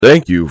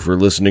Thank you for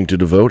listening to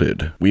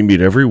Devoted. We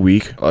meet every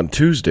week on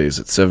Tuesdays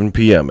at 7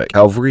 p.m. at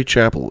Calvary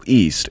Chapel,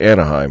 East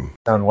Anaheim.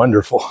 Sound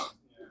wonderful.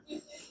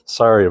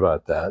 Sorry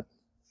about that.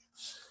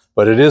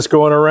 But it is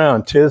going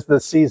around. 'Tis the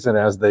season,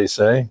 as they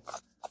say.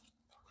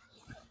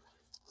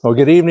 Well,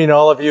 good evening,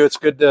 all of you. It's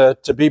good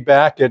to be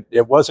back.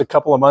 It was a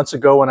couple of months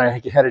ago when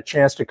I had a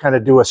chance to kind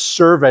of do a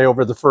survey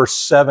over the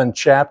first 7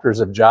 chapters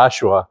of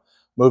Joshua.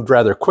 Moved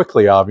rather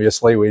quickly,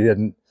 obviously. We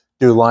didn't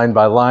do line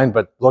by line,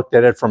 but looked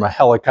at it from a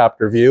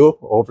helicopter view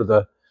over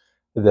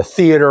the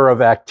theater of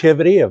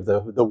activity of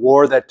the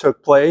war that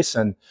took place.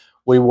 And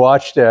we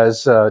watched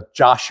as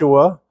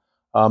Joshua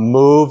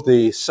moved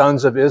the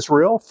sons of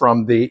Israel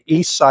from the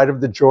east side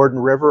of the Jordan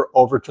River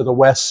over to the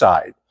west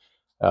side.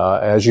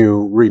 As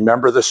you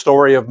remember the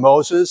story of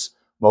Moses,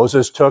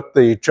 Moses took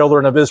the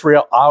children of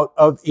Israel out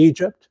of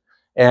Egypt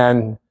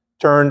and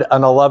turned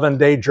an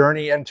 11-day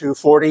journey into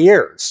 40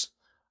 years.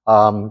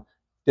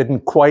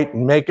 Didn't quite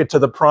make it to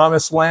the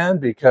promised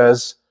land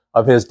because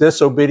of his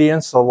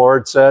disobedience. The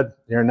Lord said,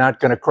 "You're not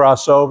going to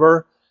cross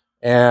over."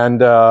 And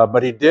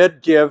but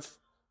the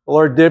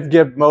Lord did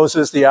give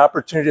Moses the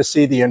opportunity to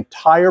see the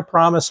entire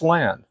promised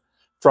land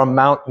from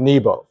Mount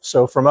Nebo.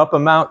 So from up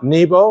on Mount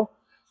Nebo,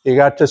 he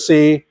got to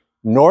see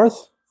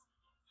north.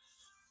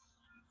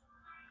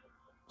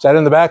 Is that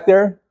in the back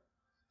there?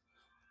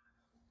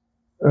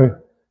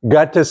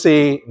 Got to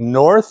see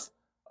north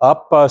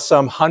up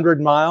some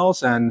 100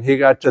 miles, and he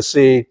got to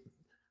see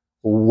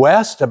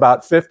west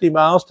about 50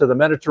 miles to the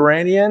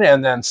Mediterranean,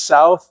 and then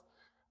south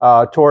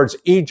towards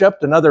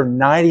Egypt, another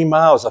 90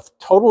 miles, a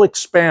total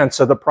expanse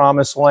of the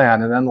promised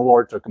land, and then the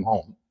Lord took him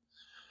home.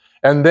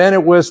 And then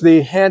it was the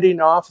handing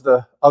off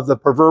of the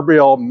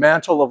proverbial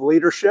mantle of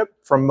leadership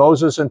from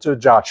Moses into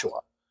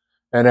Joshua.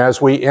 And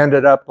as we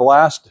ended up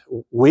last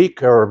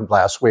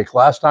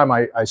time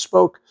I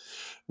spoke,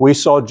 we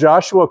saw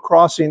Joshua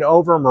crossing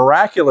over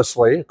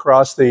miraculously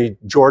across the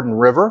Jordan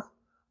River,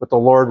 with the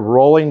Lord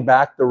rolling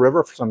back the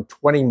river for some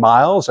 20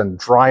 miles and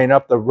drying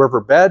up the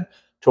riverbed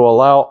to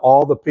allow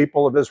all the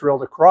people of Israel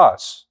to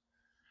cross.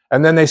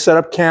 And then they set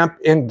up camp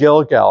in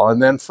Gilgal.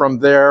 And then from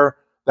there,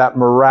 that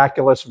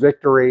miraculous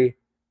victory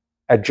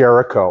at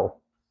Jericho.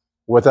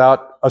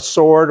 Without a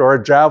sword or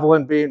a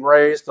javelin being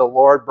raised, the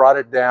Lord brought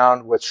it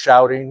down with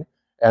shouting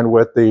and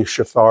with the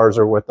shofars,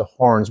 or with the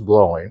horns,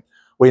 blowing.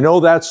 We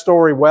know that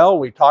story well.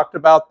 We talked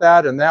about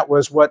that, and that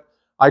was what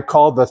I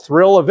called the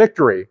thrill of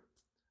victory.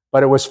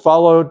 But it was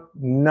followed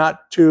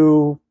not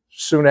too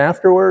soon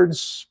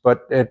afterwards,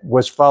 but it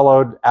was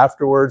followed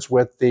afterwards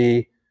with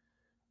the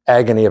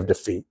agony of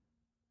defeat.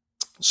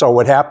 So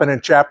what happened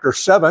in chapter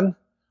 7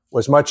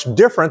 was much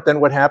different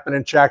than what happened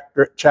in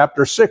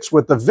chapter 6.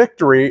 With the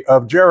victory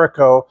of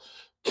Jericho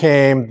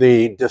came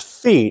the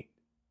defeat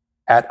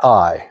at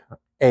Ai.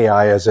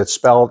 Ai as it's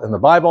spelled in the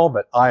Bible,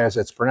 but Ai as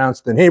it's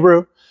pronounced in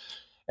Hebrew.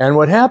 And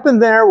what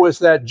happened there was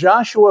that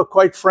Joshua,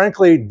 quite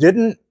frankly,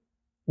 didn't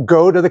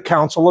go to the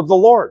counsel of the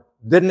Lord,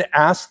 didn't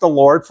ask the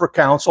Lord for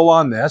counsel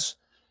on this.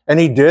 And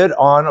he did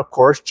on, of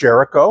course,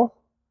 Jericho.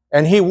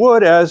 And he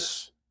would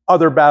as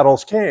other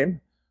battles came,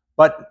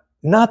 but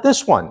not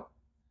this one.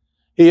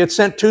 He had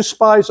sent 2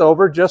 spies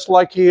over, just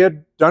like he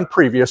had done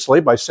previously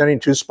by sending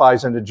 2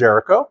 spies into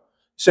Jericho.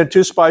 He sent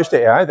 2 spies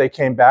to Ai. They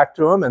came back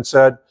to him and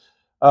said,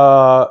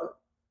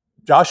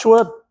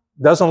 Joshua,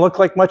 doesn't look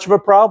like much of a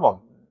problem.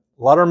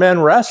 Let our men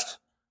rest.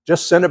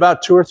 Just send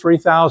about 2,000 or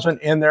 3,000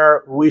 in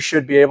there. We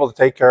should be able to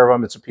take care of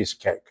them. It's a piece of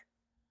cake.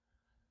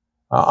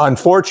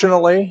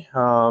 Unfortunately,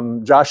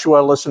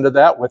 Joshua listened to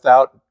that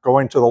without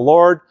going to the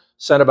Lord,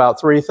 sent about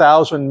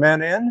 3,000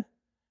 men in,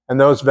 and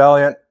those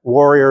valiant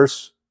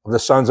warriors of the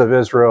sons of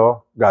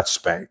Israel got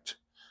spanked.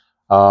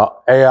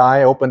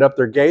 Ai opened up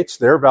their gates.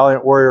 Their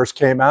valiant warriors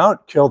came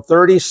out, killed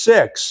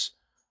 36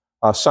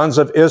 sons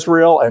of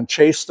Israel, and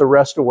chased the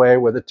rest away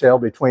with a tail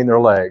between their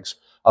legs.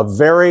 A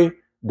very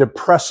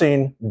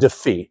depressing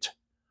defeat.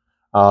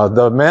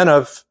 The men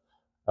of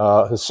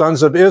the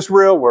sons of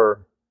Israel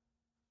were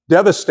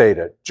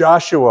devastated.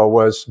 Joshua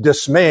was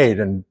dismayed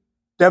and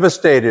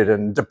devastated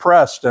and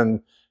depressed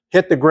and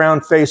hit the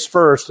ground face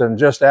first and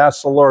just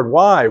asked the Lord,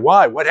 why?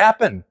 What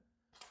happened?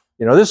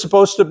 You know, this is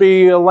supposed to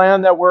be a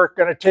land that we're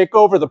going to take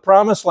over, the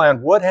promised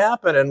land. What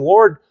happened? And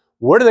Lord,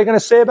 what are they going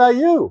to say about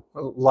you?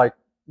 Like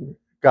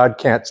God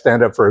can't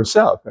stand up for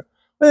himself. What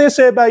do they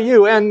say about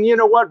you? And you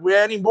know what?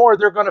 Anymore,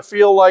 they're going to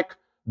feel like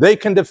they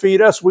can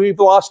defeat us. We've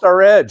lost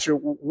our edge.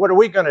 What are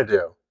we going to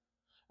do?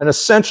 And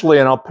essentially,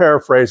 and I'll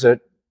paraphrase it,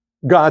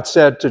 God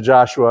said to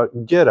Joshua,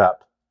 get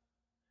up,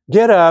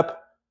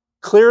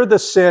 clear the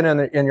sin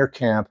in your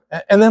camp,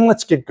 and then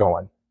let's get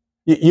going.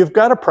 You've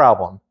got a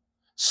problem.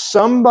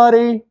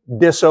 Somebody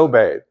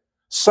disobeyed.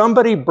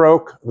 Somebody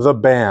broke the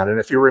band. And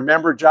if you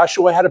remember,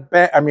 Jericho had a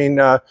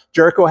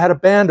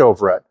band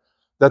over it,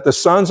 that the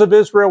sons of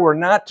Israel were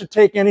not to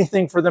take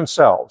anything for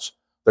themselves.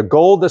 The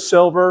gold, the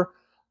silver,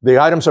 the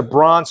items of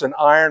bronze and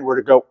iron were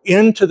to go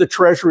into the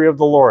treasury of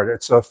the Lord.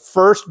 It's the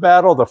first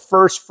battle, the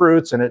first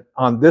fruits, and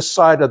on this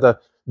side of the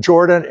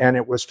Jordan, and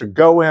it was to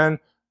go in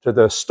to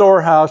the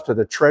storehouse, to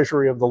the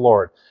treasury of the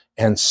Lord.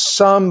 And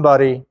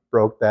somebody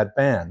broke that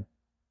ban.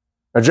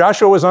 Now,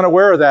 Joshua was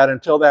unaware of that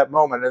until that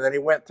moment. And then he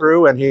went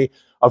through and he,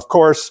 of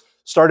course,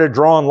 started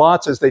drawing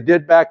lots as they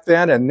did back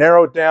then and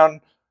narrowed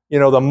down,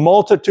 the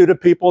multitude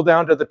of people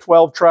down to the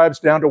 12 tribes,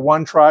 down to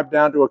one tribe,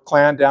 down to a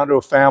clan, down to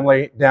a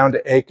family, down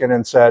to Achan,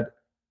 and said,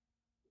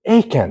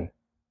 Achan,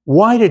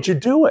 why did you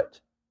do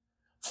it?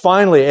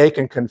 Finally,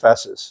 Achan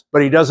confesses,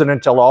 but he doesn't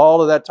until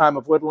all of that time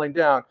of whittling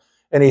down.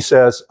 And he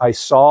says, I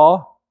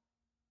saw,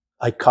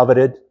 I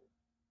coveted,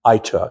 I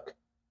took,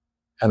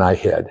 and I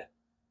hid.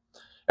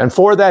 And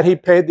for that, he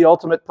paid the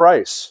ultimate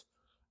price.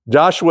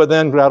 Joshua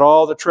then got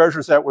all the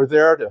treasures that were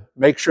there to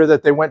make sure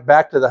that they went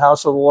back to the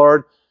house of the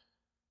Lord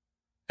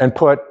and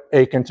put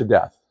Achan to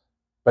death.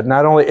 But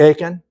not only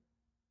Achan,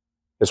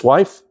 his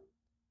wife,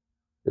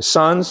 his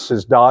sons,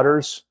 his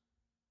daughters,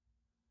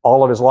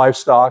 all of his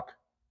livestock,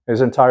 his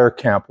entire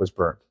camp was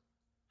burned.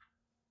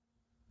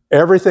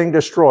 Everything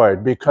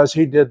destroyed because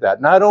he did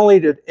that. Not only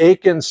did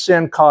Achan's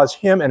sin cause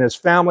him and his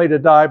family to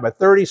die, but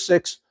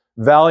 36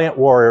 valiant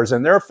warriors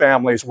and their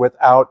families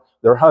without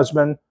their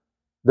husband,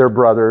 their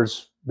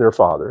brothers, their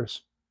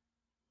fathers.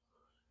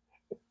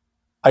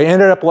 I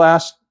ended up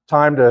last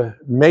time to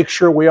make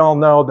sure we all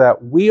know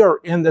that we are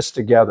in this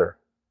together.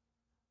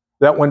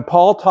 That when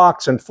Paul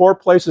talks in 4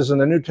 places in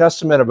the New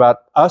Testament about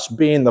us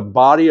being the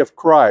body of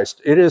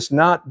Christ, it is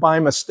not by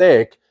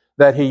mistake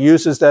that he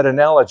uses that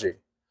analogy.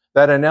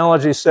 That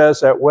analogy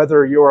says that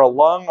whether you're a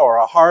lung or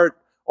a heart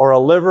or a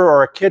liver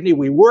or a kidney,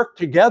 we work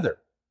together.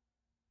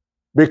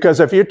 Because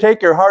if you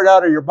take your heart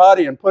out of your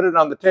body and put it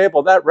on the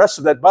table, that rest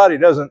of that body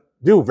doesn't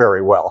do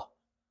very well.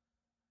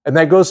 And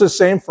that goes the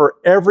same for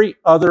every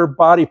other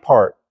body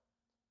part.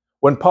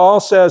 When Paul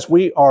says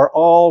we are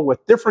all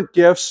with different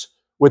gifts,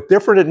 with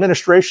different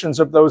administrations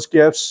of those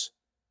gifts,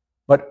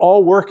 but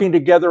all working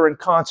together in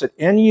concert,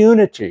 in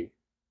unity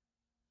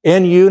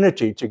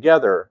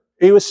together,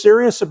 he was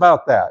serious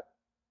about that.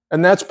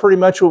 And that's pretty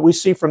much what we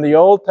see from the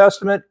Old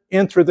Testament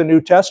in through the New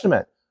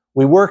Testament.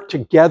 We work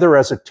together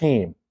as a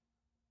team.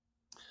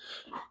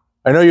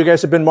 I know you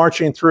guys have been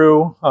marching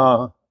through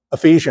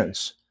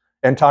Ephesians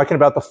and talking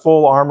about the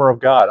full armor of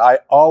God. I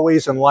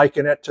always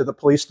liken it to the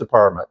police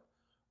department.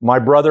 My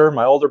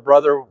older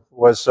brother,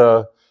 was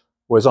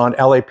on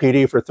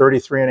LAPD for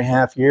 33 and a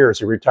half years.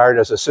 He retired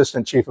as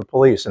assistant chief of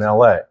police in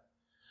LA.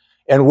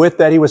 And with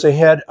that, he was a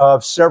head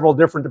of several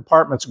different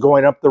departments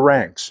going up the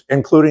ranks,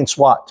 including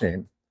SWAT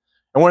team.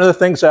 And one of the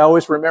things I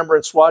always remember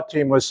in SWAT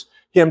team was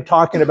him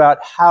talking about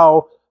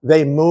how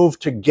they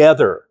moved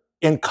together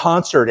in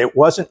concert. It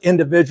wasn't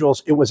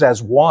individuals, it was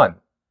as one.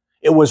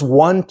 It was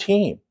one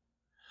team.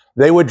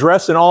 They would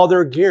dress in all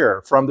their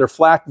gear, from their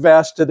flak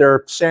vest to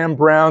their Sam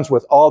Browns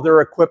with all their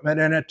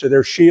equipment in it, to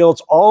their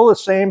shields, all the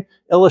same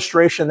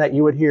illustration that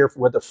you would hear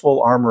with the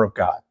full armor of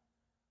God.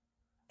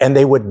 And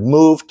they would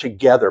move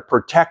together,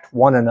 protect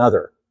one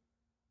another.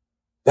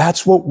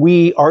 That's what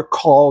we are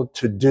called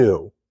to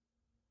do.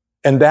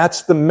 And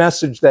that's the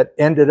message that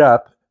ended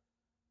up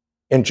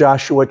in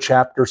Joshua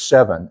chapter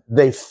 7.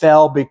 They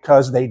fell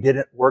because they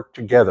didn't work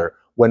together.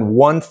 When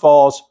one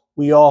falls,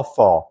 we all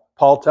fall.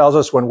 Paul tells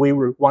us when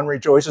one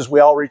rejoices, we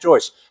all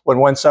rejoice. When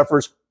one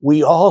suffers,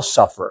 we all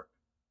suffer.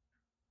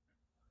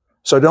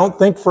 So don't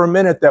think for a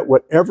minute that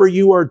whatever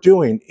you are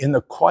doing in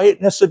the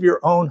quietness of your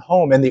own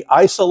home, in the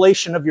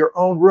isolation of your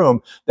own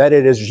room, that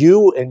it is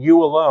you and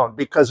you alone,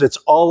 because it's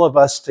all of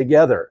us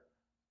together.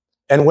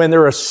 And when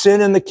there is sin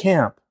in the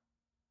camp,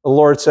 the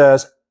Lord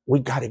says, we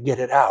got to get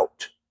it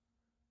out.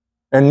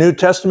 And New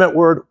Testament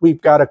word,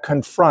 we've got to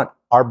confront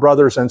our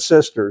brothers and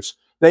sisters.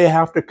 They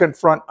have to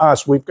confront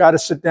us. We've got to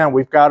sit down.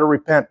 We've got to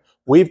repent.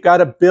 We've got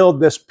to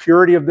build this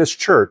purity of this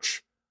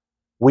church.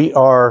 We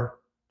are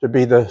to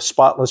be the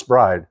spotless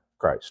bride of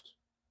Christ.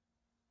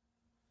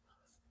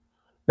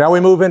 Now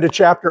we move into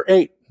chapter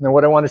 8. And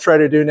what I want to try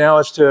to do now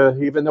is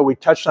to, even though we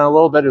touched on it a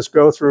little bit, is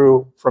go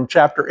through from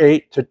chapter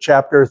 8 to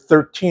chapter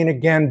 13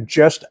 again,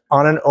 just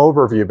on an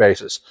overview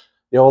basis.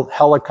 The old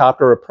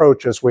helicopter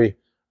approach as we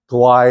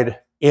glide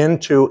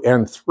into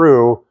and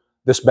through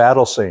this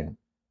battle scene.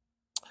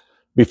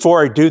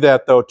 Before I do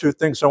that, though, 2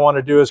 things I want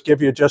to do is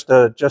give you just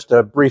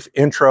a brief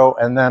intro,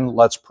 and then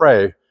let's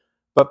pray.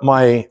 But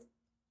my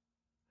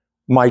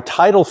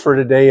title for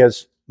today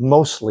is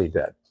Mostly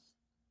Dead.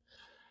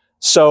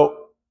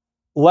 So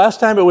last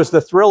time it was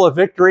the thrill of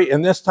victory,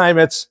 and this time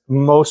it's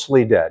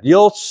mostly dead.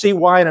 You'll see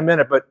why in a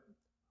minute, but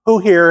who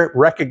here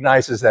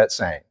recognizes that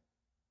saying?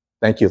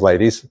 Thank you,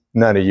 ladies.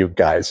 None of you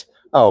guys.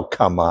 Oh,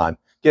 come on.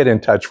 Get in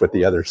touch with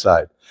the other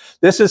side.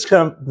 This is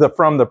from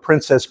the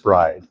Princess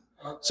Bride.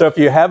 So if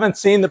you haven't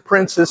seen The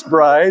Princess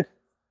Bride,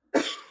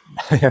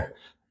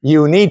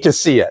 you need to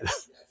see it.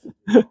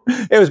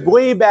 It was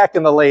way back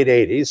in the late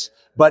 80s,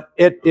 but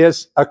it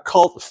is a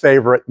cult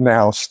favorite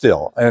now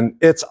still, and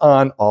it's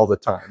on all the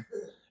time.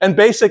 And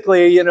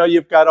basically,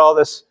 you've got all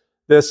this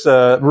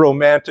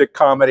romantic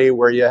comedy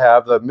where you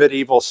have the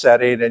medieval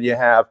setting, and you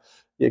have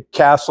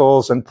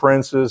castles and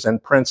princes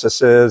and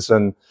princesses,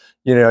 and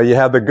you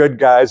have the good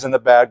guys and the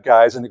bad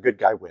guys, and the good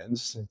guy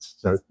wins.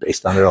 It's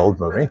based on an old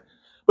movie.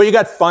 But you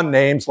got fun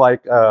names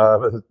like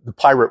the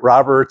Pirate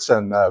Roberts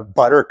and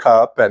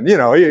Buttercup, and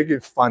you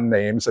get fun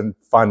names and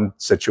fun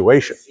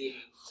situations.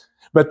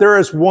 But there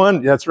is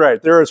one, that's right,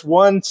 there is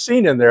one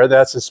scene in there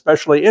that's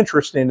especially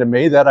interesting to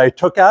me that I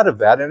took out of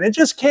that, and it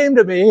just came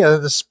to me,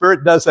 and the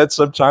Spirit does that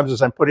sometimes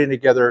as I'm putting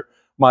together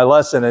my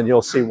lesson, and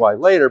you'll see why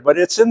later, but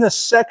it's in this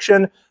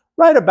section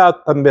right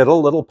about the middle,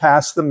 a little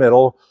past the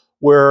middle,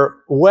 where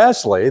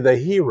Wesley, the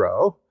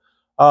hero,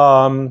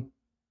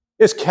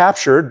 is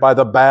captured by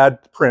the bad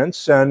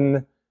prince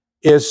and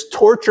is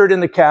tortured in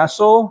the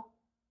castle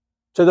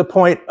to the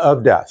point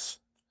of death.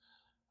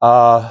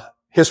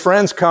 His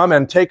friends come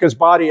and take his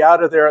body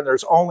out of there, and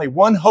there's only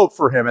one hope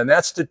for him, and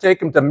that's to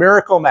take him to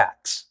Miracle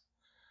Max.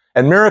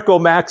 And Miracle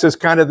Max is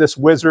kind of this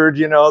wizard,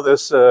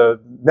 this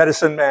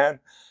medicine man.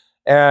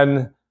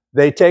 And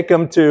they take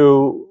him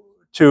to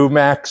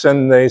Max,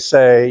 and they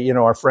say,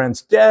 our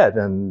friend's dead.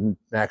 And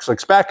Max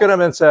looks back at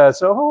him and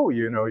says, oh,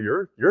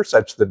 you're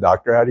such the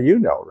doctor. How do you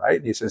know, right?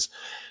 And he says,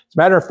 as a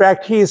matter of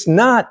fact, he's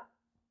not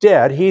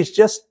dead. He's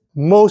just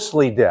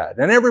mostly dead.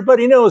 And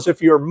everybody knows if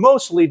you're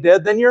mostly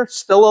dead, then you're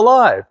still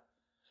alive.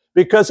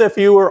 Because if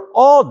you were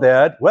all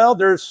dead, well,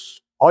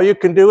 all you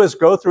can do is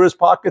go through his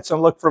pockets and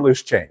look for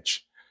loose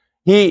change.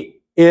 He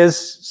is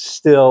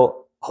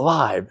still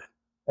alive.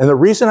 And the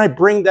reason I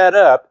bring that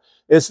up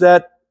is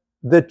that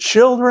the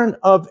children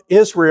of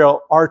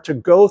Israel are to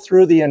go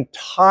through the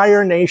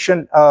entire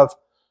nation of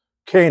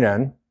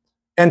Canaan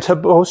and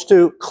supposed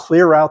to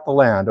clear out the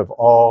land of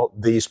all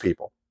these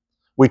people.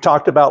 We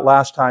talked about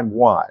last time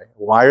why.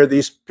 Why are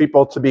these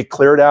people to be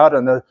cleared out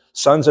and the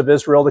sons of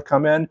Israel to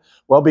come in?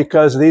 Well,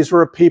 because these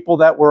were people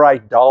that were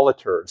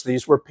idolaters.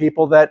 These were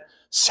people that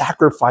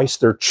sacrificed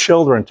their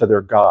children to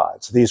their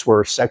gods. These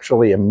were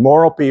sexually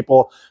immoral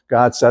people.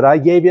 God said, I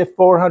gave you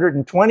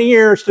 420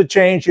 years to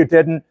change. You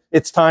didn't.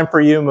 It's time for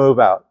you to move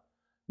out.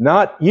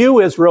 Not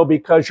you, Israel,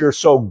 because you're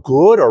so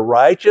good or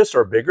righteous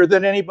or bigger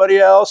than anybody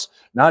else.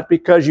 Not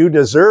because you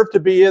deserve to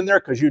be in there,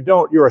 because you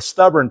don't. You're a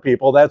stubborn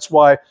people. That's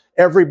why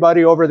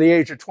everybody over the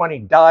age of 20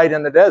 died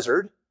in the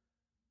desert.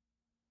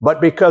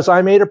 But because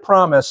I made a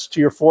promise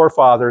to your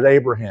forefathers,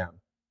 Abraham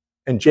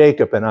and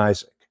Jacob and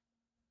Isaac.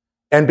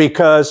 And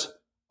because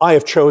I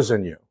have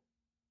chosen you,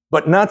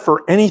 but not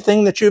for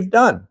anything that you've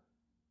done.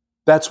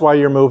 That's why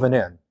you're moving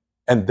in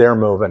and they're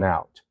moving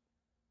out.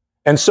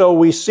 And so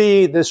we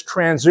see this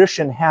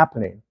transition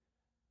happening,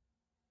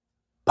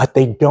 but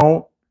they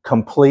don't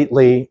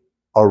completely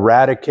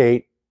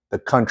eradicate the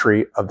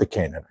country of the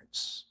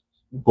Canaanites.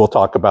 We'll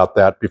talk about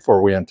that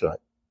before we end tonight.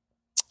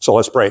 So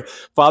let's pray.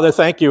 Father,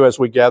 thank you as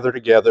we gather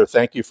together.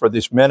 Thank you for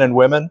these men and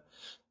women.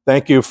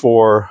 Thank you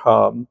for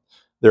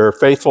their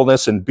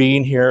faithfulness in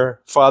being here.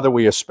 Father,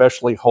 we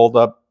especially hold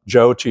up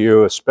Joe to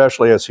you,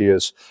 especially as he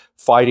is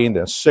fighting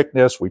this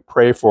sickness. We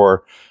pray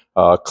for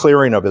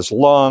clearing of his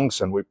lungs,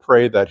 and we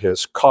pray that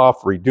his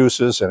cough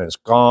reduces and is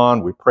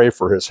gone. We pray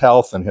for his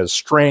health and his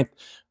strength.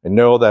 I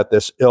know that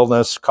this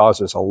illness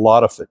causes a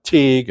lot of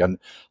fatigue. And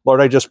Lord,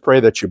 I just pray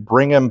that you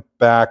bring him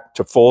back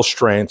to full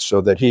strength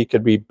so that he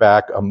could be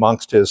back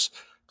amongst his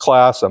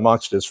class,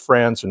 amongst his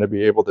friends, and to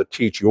be able to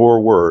teach your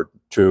word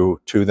to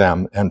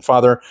them. And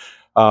Father,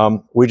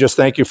 we just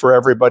thank you for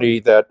everybody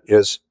that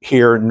is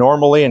here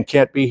normally and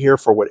can't be here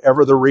for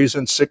whatever the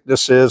reason,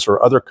 sickness is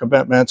or other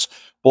commitments.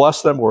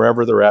 Bless them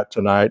wherever they're at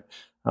tonight.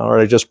 Lord,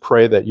 I just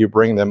pray that you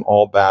bring them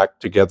all back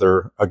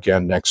together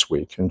again next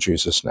week. In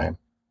Jesus' name,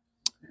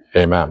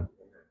 amen.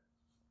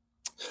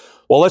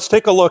 Well, let's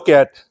take a look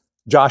at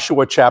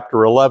Joshua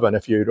chapter 11.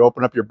 If you'd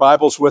open up your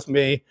Bibles with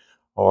me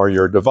or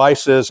your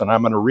devices, and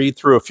I'm going to read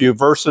through a few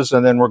verses,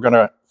 and then we're going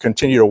to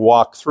continue to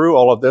walk through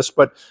all of this.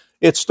 But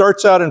it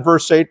starts out in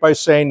verse 8 by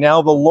saying,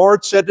 Now the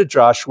Lord said to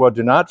Joshua,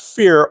 Do not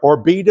fear or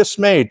be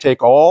dismayed.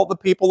 Take all the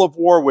people of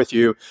war with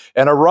you,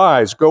 and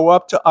arise, go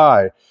up to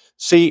Ai.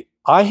 See,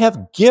 I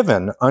have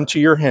given unto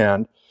your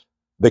hand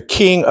the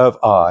king of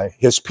Ai,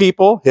 his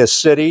people, his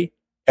city,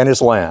 and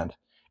his land.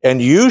 And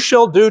you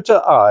shall do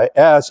to Ai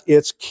as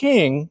its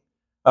king,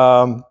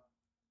 and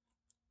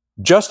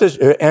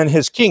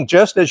his king,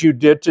 just as you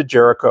did to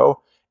Jericho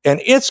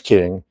and its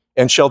king,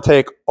 and shall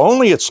take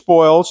only its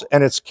spoils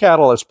and its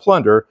cattle as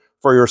plunder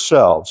for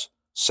yourselves.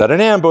 Set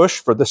an ambush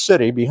for the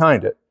city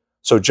behind it.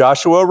 So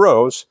Joshua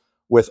arose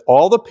with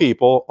all the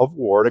people of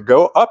war to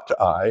go up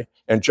to Ai,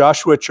 and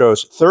Joshua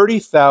chose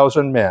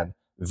 30,000 men,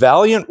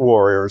 valiant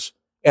warriors,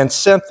 and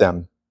sent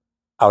them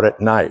out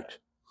at night.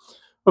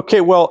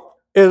 Okay, well,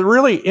 it's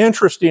really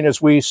interesting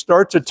as we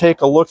start to take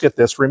a look at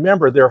this.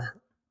 Remember,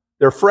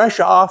 they're fresh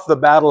off the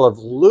battle of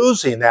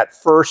losing that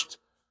first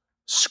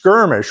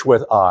skirmish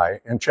with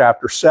Ai in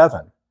chapter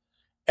 7.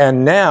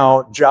 And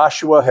now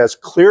Joshua has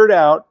cleared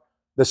out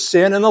the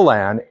sin in the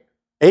land.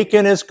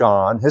 Achan is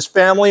gone. His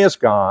family is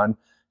gone.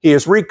 He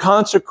has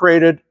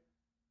reconsecrated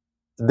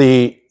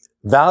the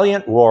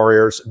valiant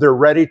warriors. They're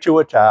ready to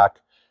attack.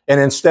 And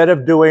instead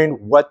of doing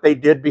what they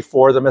did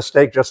before, the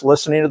mistake, just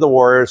listening to the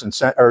warriors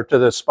or to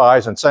the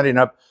spies and sending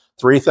up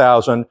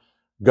 3,000,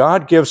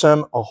 God gives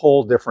him a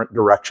whole different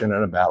direction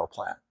and a battle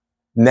plan.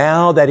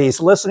 Now that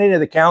he's listening to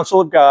the counsel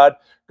of God,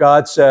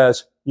 God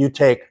says, you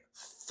take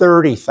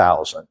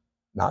 30,000,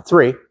 not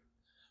 3,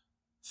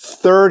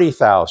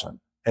 30,000.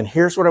 And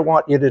here's what I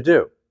want you to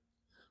do.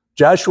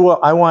 Joshua,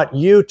 I want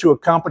you to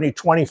accompany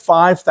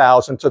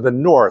 25,000 to the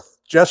north,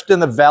 just in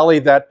the valley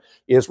that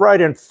is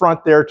right in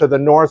front there to the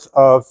north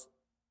of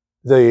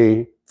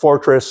the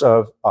fortress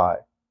of Ai.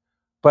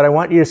 But I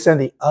want you to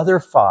send the other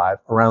 5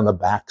 around the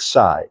back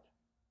side.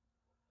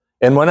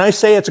 And when I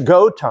say it's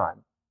go time,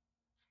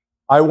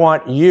 I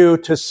want you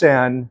to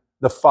send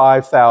the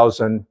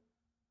 5,000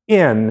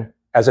 in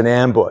as an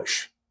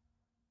ambush.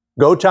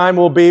 Go time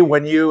will be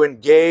when you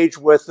engage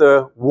with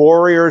the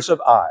warriors of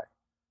Ai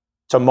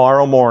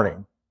tomorrow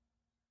morning.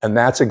 And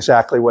that's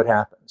exactly what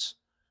happens.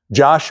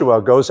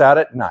 Joshua goes out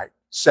at night,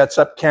 sets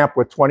up camp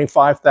with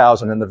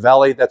 25,000 in the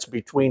valley that's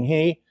between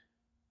he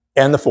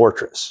and the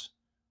fortress.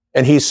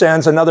 And he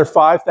sends another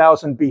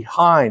 5,000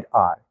 behind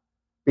Ai,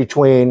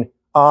 between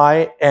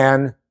Ai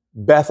and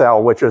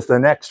Bethel, which is the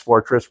next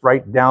fortress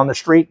right down the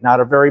street. Not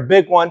a very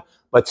big one,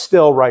 but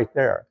still right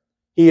there.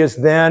 He is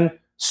then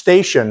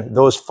stationed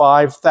those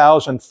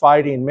 5,000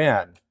 fighting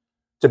men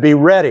to be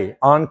ready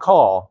on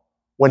call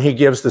when he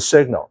gives the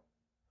signal.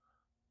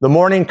 The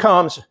morning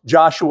comes,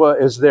 Joshua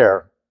is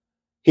there.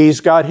 He's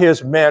got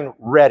his men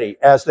ready.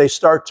 As they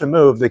start to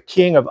move, the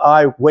king of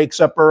Ai wakes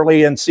up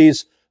early and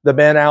sees the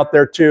men out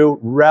there too,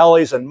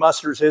 rallies and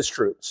musters his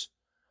troops.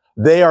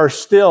 They are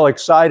still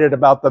excited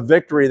about the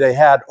victory they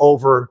had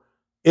over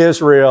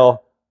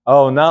Israel,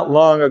 not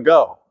long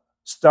ago.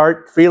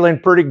 Start feeling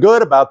pretty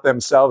good about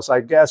themselves, I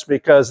guess,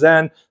 because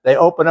then they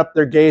open up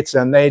their gates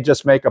and they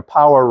just make a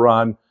power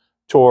run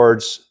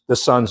towards the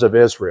sons of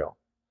Israel,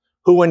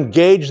 who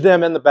engage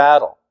them in the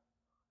battle.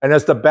 And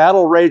as the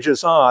battle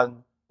rages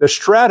on, the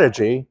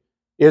strategy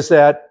is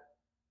that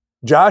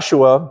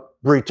Joshua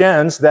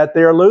pretends that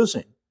they're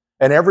losing.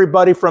 And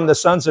everybody from the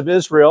sons of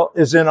Israel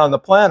is in on the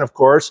plan, of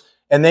course,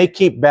 and they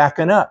keep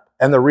backing up.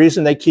 And the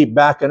reason they keep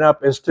backing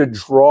up is to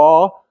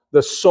draw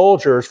the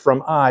soldiers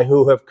from Ai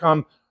who have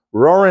come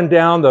roaring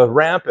down the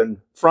ramp and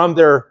from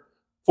their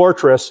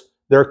fortress.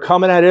 They're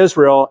coming at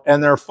Israel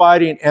and they're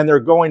fighting and they're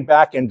going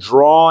back and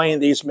drawing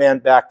these men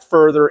back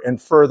further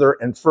and further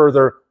and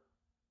further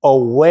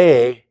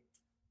away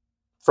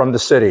from the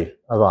city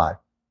of Ai.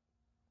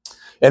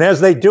 And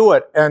as they do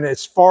it, and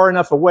it's far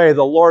enough away,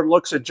 the Lord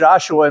looks at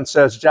Joshua and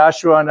says,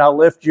 Joshua, now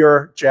lift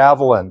your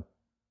javelin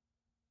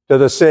to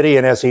the city.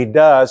 And as he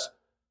does,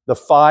 the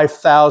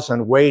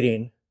 5,000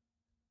 waiting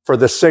for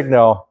the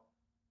signal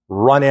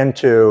run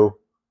into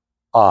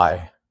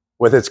Ai.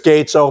 With its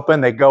gates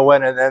open, they go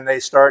in and then they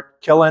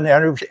start killing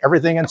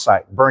everything in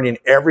sight, burning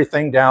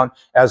everything down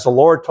as the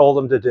Lord told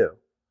them to do.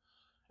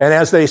 And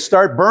as they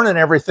start burning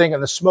everything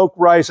and the smoke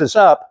rises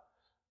up,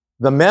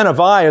 the men of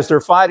Ai, as they're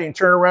fighting,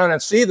 turn around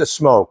and see the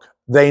smoke.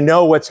 They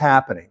know what's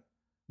happening.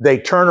 They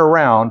turn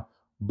around,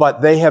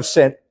 but they have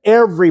sent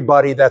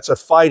everybody that's a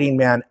fighting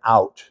man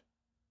out.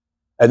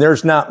 And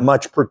there's not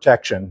much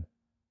protection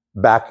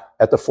back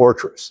at the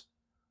fortress.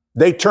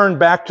 They turn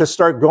back to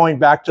start going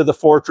back to the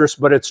fortress,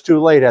 but it's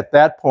too late. At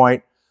that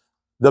point,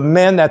 the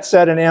men that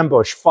set an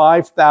ambush,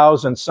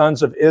 5,000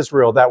 sons of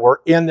Israel that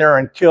were in there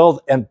and killed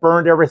and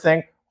burned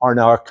everything, are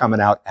now coming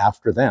out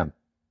after them.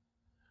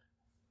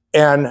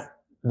 And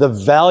the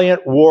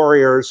valiant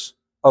warriors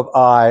of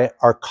Ai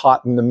are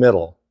caught in the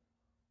middle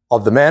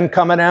of the men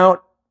coming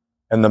out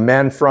and the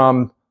men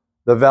from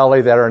the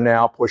valley that are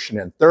now pushing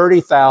in.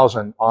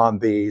 30,000 on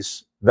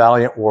these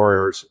valiant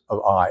warriors of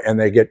Ai, and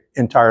they get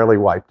entirely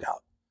wiped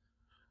out.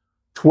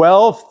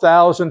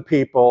 12,000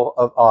 people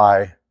of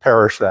Ai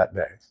perish that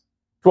day.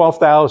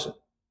 12,000.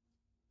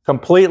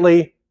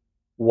 Completely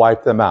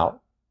wiped them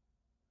out.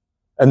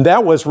 And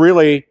that was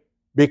really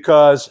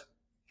because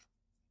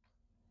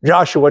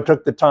Joshua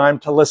took the time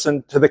to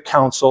listen to the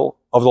counsel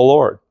of the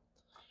Lord.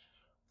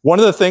 One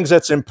of the things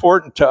that's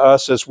important to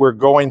us as we're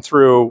going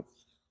through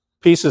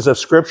pieces of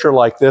scripture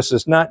like this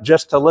is not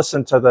just to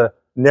listen to the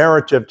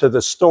narrative, to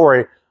the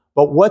story,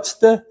 but what's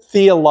the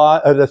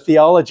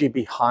theology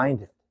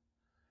behind it?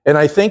 And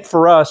I think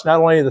for us, not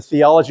only the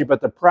theology,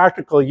 but the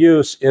practical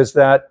use is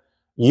that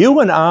you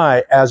and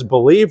I, as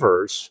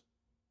believers,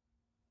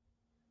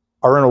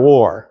 are in a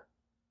war.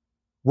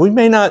 We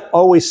may not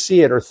always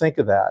see it or think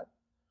of that.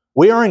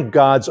 We are in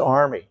God's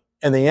army,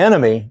 and the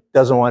enemy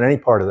doesn't want any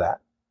part of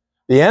that.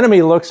 The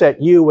enemy looks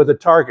at you with a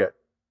target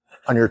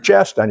on your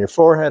chest, on your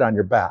forehead, on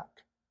your back.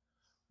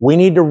 We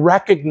need to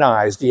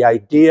recognize the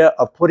idea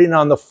of putting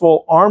on the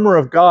full armor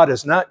of God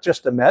is not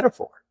just a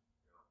metaphor.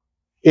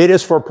 It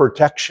is for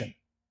protection,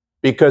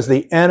 because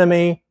the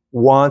enemy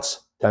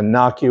wants to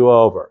knock you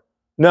over.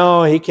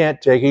 No,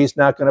 he's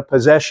not going to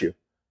possess you.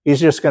 He's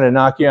just going to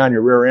knock you on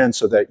your rear end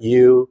so that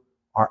you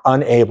are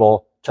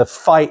unable to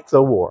fight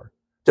the war,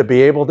 to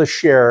be able to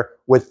share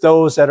with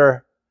those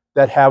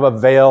that have a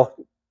veil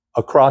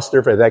across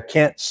their face, that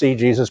can't see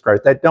Jesus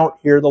Christ, that don't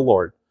hear the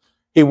Lord.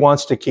 He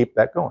wants to keep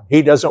that going.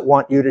 He doesn't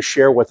want you to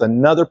share with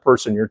another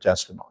person your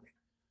testimony.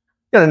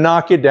 He's going to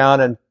knock you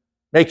down and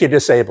make you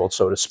disabled,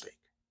 so to speak.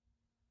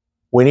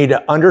 We need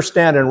to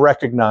understand and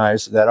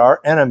recognize that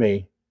our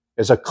enemy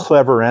is a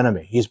clever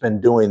enemy. He's been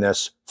doing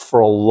this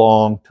for a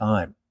long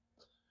time.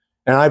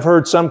 And I've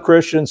heard some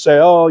Christians say,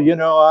 oh,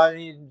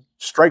 I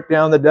strike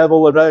down the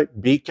devil.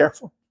 Be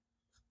careful.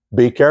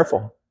 Be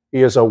careful.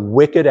 He is a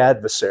wicked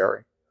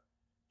adversary.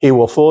 He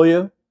will fool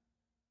you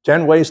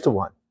 10 ways to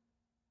 1.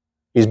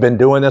 He's been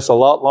doing this a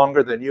lot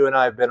longer than you and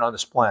I have been on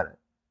this planet.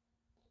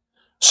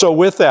 So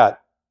with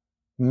that,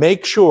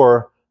 make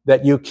sure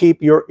that you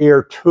keep your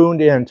ear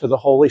tuned in to the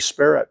Holy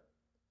Spirit.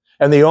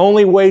 And the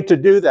only way to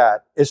do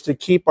that is to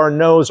keep our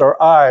nose,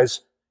 our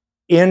eyes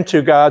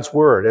into God's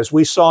word, as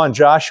we saw in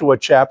Joshua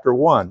chapter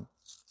 1.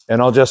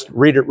 And I'll just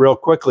read it real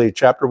quickly,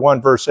 chapter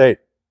 1, verse 8.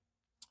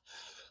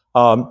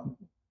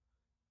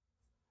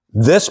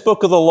 This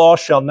book of the law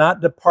shall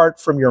not depart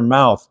from your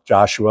mouth,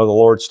 Joshua, the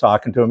Lord's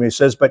talking to him. He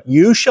says, but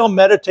you shall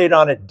meditate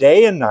on it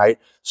day and night,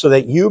 so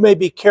that you may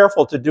be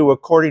careful to do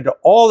according to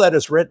all that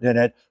is written in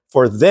it,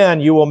 for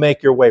then you will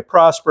make your way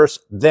prosperous,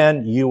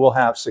 then you will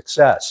have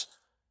success.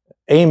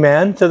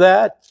 Amen to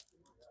that?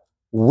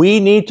 We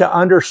need to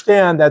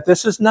understand that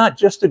this is not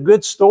just a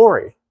good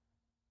story,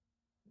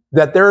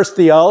 that there is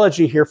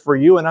theology here for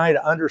you and I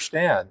to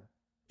understand.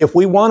 If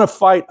we want to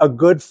fight a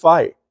good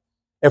fight,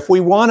 if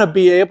we want to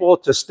be able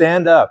to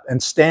stand up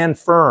and stand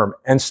firm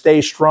and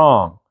stay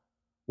strong,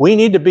 we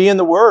need to be in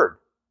the Word.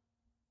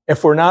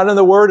 If we're not in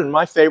the Word, and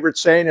my favorite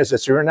saying is,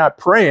 if you're not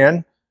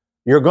praying,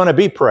 you're going to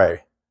be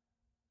prey.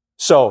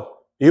 So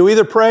you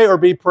either pray or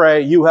be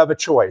prey. You have a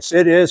choice.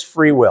 It is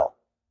free will.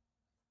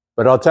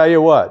 But I'll tell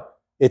you what,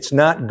 it's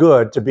not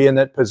good to be in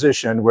that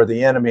position where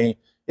the enemy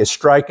is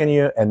striking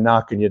you and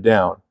knocking you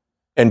down.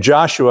 And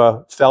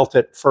Joshua felt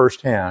it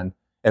firsthand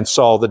and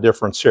saw the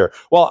difference here.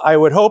 Well, I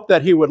would hope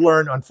that he would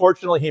learn.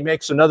 Unfortunately, he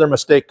makes another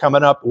mistake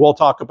coming up. We'll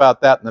talk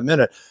about that in a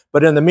minute.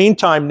 But in the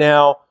meantime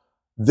now,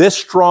 this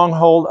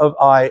stronghold of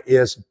Ai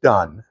is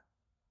done.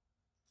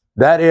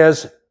 That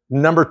is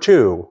number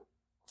 2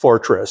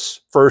 fortress.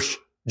 First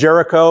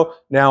Jericho,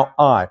 now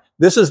Ai.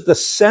 This is the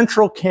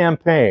central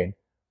campaign.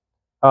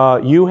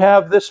 You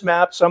have this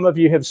map. Some of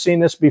you have seen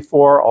this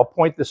before. I'll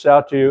point this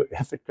out to you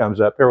if it comes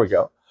up. Here we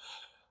go.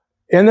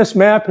 In this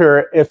map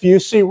here, if you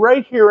see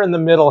right here in the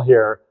middle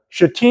here,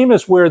 Shittim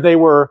is where they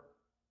were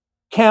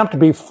camped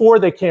before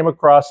they came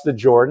across the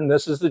Jordan.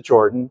 This is the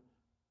Jordan.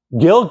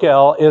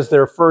 Gilgal is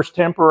their first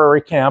temporary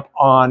camp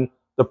on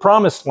the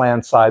Promised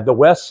Land side, the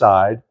west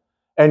side.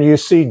 And you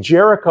see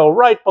Jericho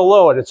right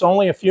below it. It's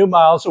only a few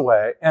miles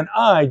away. And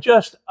Ai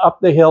just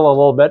up the hill a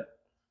little bit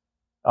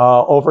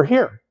over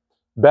here.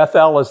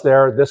 Bethel is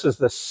there. This is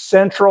the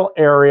central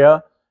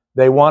area.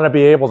 They want to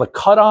be able to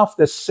cut off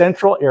this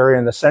central area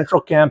in the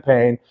central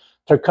campaign,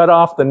 to cut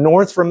off the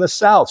north from the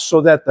south, so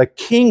that the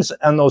kings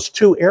in those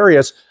 2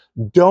 areas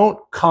don't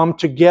come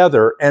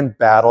together and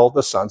battle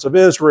the sons of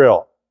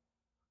Israel.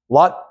 A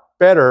lot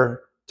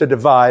better to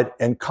divide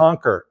and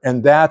conquer.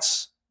 And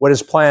that's what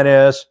his plan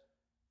is,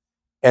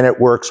 and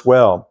it works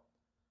well.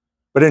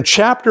 But in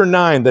chapter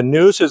 9, the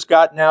news has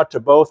gotten out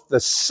to both the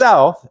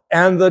south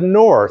and the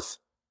north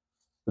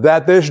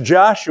that this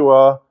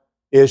Joshua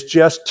is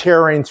just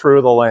tearing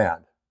through the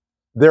land.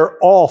 They're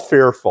all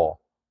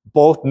fearful,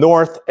 both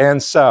north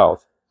and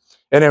south.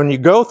 And when you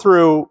go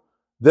through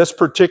this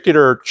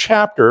particular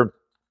chapter,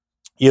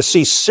 you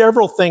see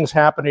several things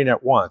happening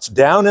at once.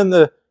 Down in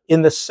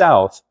the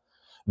south,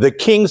 the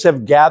kings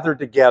have gathered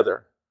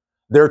together.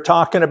 They're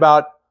talking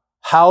about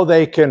how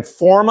they can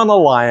form an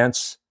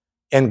alliance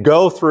and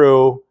go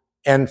through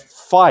and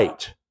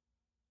fight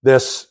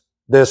this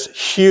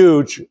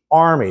huge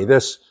army,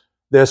 this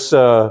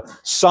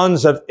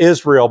sons of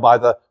Israel by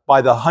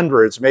the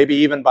hundreds, maybe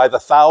even by the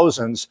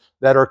thousands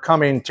that are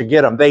coming to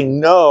get them. They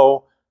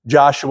know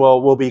Joshua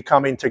will be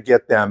coming to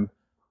get them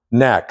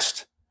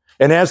next.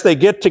 And as they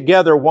get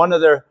together, one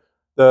of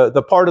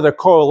the part of the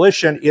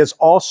coalition is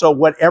also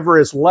whatever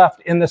is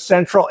left in the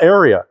central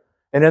area.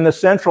 And in the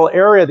central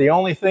area, the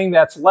only thing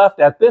that's left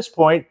at this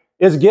point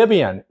is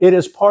Gibeon. It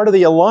is part of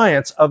the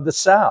alliance of the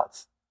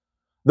south.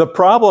 The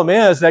problem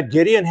is that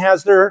Gideon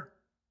has their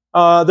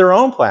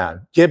own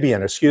plan.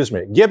 Gibeon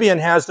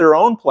has their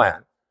own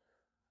plan.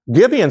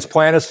 Gibeon's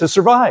plan is to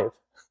survive.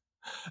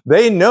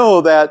 They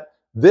know that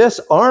this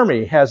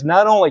army has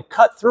not only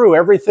cut through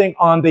everything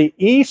on the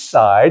east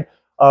side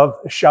of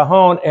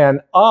Shahon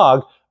and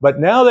Og, but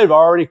now they've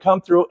already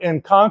come through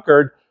and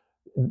conquered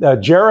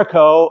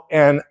Jericho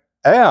and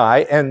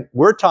Ai, and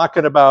we're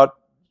talking about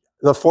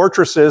the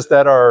fortresses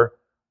that are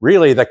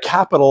really the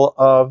capital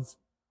of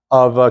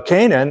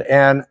Canaan,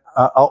 and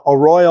a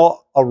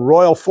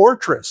royal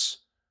fortress.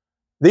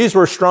 These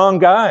were strong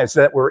guys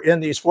that were in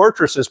these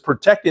fortresses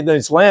protecting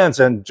these lands,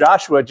 and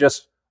Joshua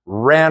just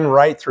ran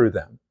right through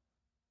them.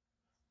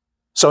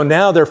 So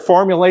now they're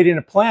formulating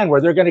a plan where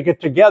they're going to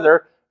get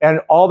together, and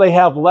all they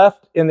have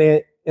left in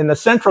the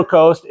central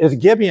coast is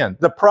Gibeon.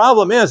 The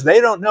problem is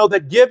they don't know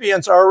that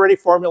Gibeon's already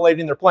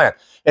formulating their plan.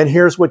 And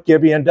here's what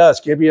Gibeon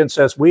does. Gibeon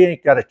says, we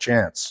ain't got a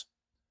chance.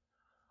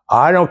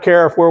 I don't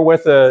care if we're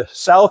with the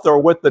south or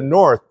with the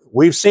north.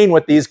 We've seen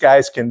what these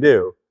guys can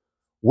do.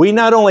 We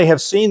not only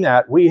have seen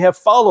that, we have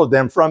followed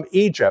them from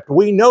Egypt.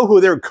 We know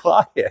who their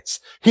God is.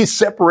 He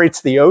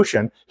separates the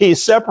ocean. He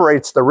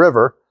separates the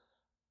river.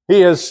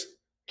 He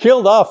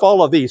killed off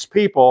all of these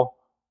people,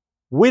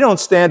 we don't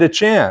stand a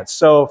chance.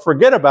 So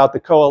forget about the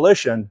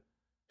coalition.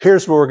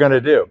 Here's what we're going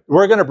to do.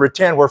 We're going to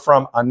pretend we're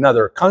from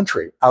another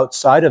country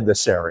outside of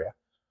this area.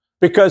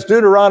 Because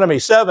Deuteronomy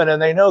 7,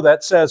 and they know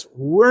that, says,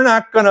 we're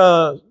not going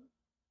to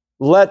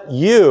let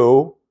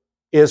you,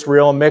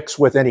 Israel, mix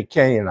with any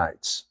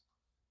Canaanites.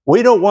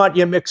 We don't want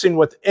you mixing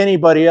with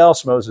anybody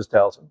else, Moses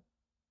tells them.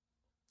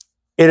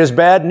 It is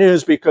bad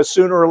news because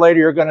sooner or later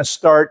you're going to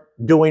start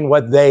doing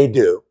what they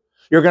do.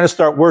 You're going to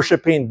start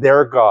worshiping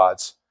their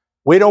gods.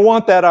 We don't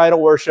want that idol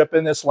worship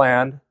in this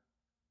land,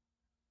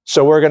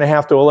 so we're going to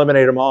have to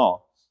eliminate them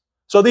all.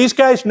 So these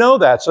guys know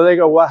that. So they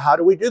go, well, how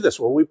do we do this?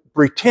 Well, we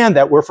pretend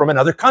that we're from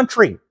another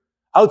country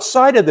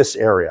outside of this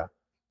area.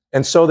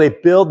 And so they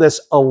build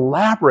this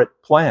elaborate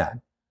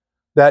plan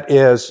that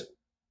is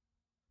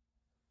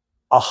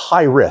a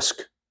high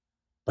risk,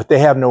 but they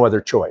have no other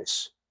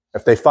choice.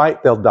 If they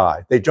fight, they'll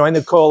die. They join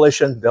the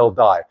coalition, they'll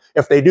die.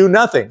 If they do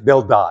nothing,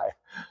 they'll die.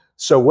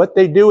 So what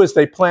they do is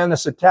they plan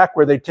this attack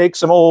where they take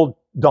some old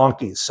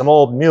donkeys, some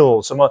old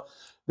mules,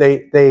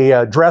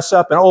 they dress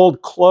up in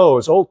old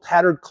clothes, old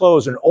tattered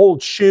clothes and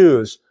old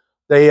shoes.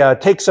 They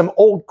take some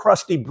old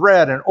crusty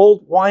bread and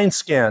old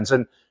wineskins,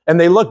 and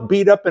they look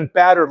beat up and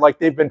battered like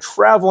they've been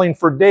traveling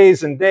for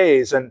days and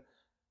days. And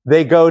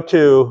they go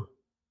to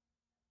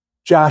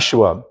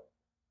Joshua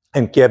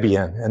and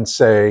Gibeon and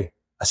say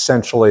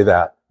essentially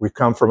that. We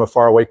come from a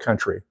faraway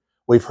country.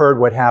 We've heard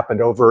what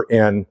happened over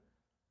in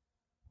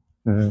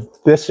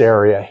this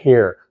area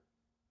here.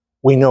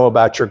 We know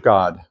about your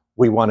God.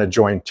 We want to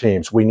join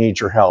teams. We need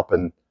your help.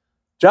 And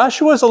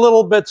Joshua's a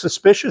little bit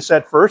suspicious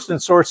at first,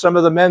 and so are some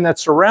of the men that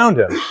surround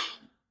him.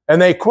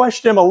 And they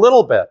question him a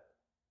little bit.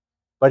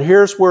 But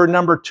here's where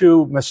number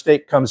 2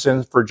 mistake comes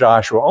in for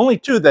Joshua. Only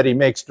 2 that he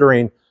makes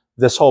during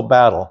this whole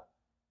battle.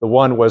 The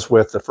one was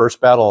with the first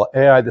battle of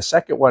Ai. The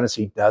second one is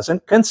he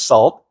doesn't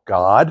consult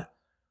God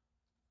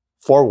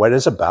for what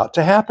is about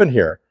to happen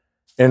here.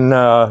 In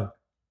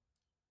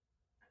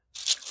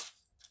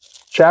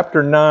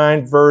chapter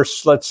 9,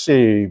 verse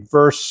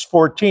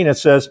 14, it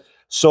says,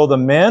 so the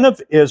men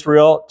of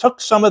Israel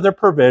took some of their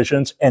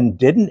provisions and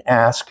didn't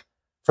ask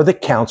for the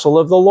counsel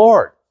of the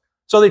Lord.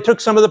 So they took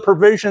some of the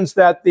provisions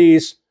that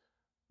these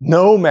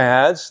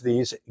nomads,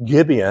 these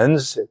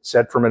Gibeons, it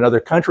said from another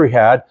country,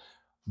 had,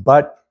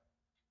 but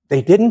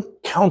they didn't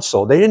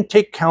counsel. They didn't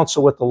take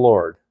counsel with the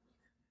Lord.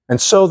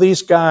 And so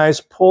these guys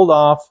pulled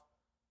off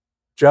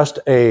just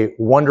a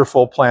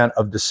wonderful plan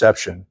of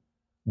deception.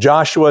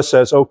 Joshua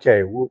says,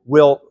 okay,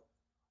 we'll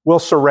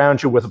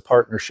surround you with a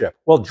partnership.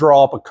 We'll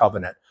draw up a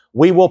covenant.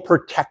 We will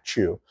protect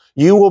you.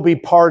 You will be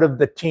part of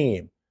the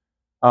team.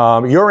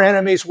 Your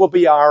enemies will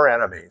be our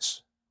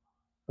enemies.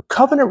 A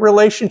covenant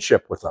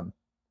relationship with them.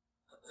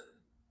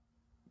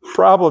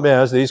 Problem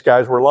is, these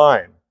guys were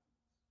lying.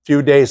 A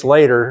few days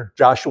later,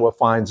 Joshua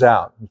finds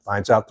out. He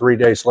finds out 3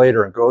 days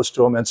later and goes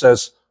to him and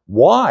says,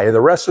 why? The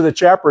rest of the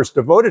chapter is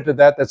devoted to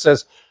that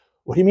says,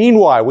 what do you mean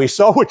why? We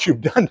saw what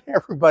you've done to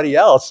everybody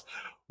else.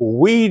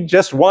 We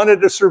just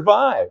wanted to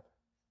survive.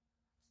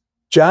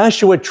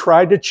 Joshua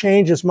tried to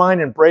change his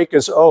mind and break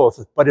his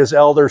oath, but his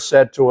elders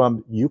said to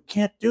him, you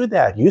can't do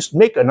that.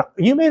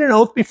 You made an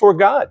oath before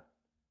God.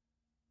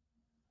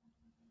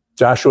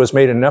 Joshua's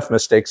made enough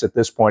mistakes at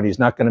this point. He's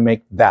not going to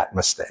make that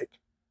mistake.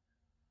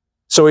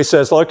 So he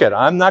says, look,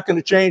 I'm not going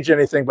to change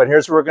anything, but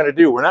here's what we're going to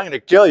do. We're not going to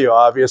kill you,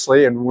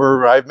 obviously, and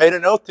I've made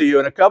an oath to you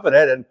in a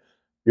covenant, and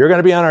you're going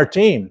to be on our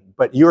team,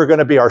 but you are going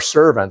to be our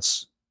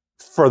servants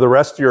for the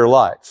rest of your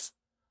life.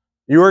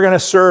 You are going to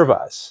serve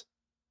us.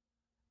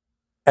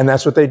 And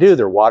that's what they do.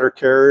 They're water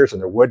carriers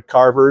and they're wood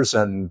carvers,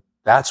 and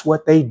that's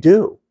what they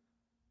do.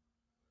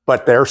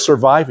 But they're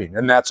surviving,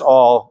 and that's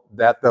all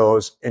that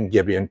those in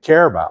Gibeon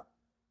care about.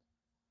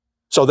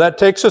 So that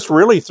takes us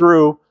really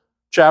through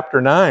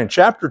chapter 9.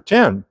 Chapter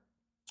 10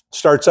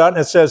 starts out and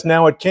it says,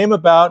 now it came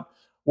about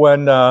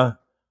when Zedek,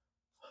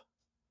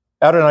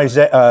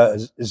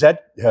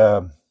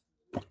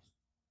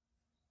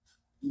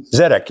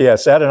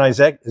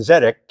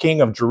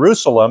 king of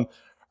Jerusalem,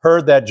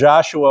 heard that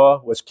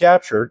Joshua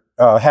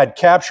had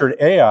captured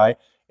Ai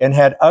and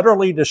had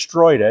utterly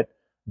destroyed it,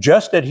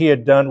 just as he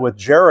had done with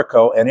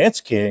Jericho and its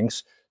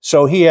kings,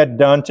 so he had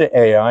done to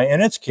Ai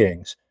and its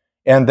kings,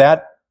 and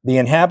that the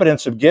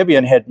inhabitants of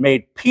Gibeon had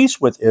made peace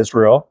with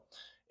Israel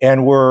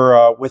and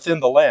were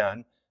within the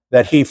land,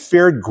 that he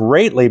feared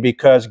greatly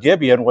because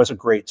Gibeon was a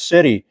great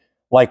city,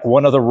 like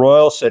one of the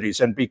royal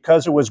cities, and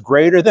because it was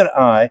greater than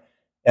Ai,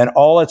 and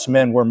all its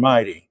men were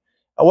mighty.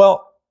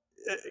 Well,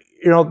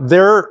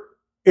 there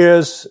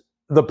is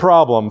the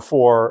problem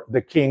for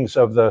the kings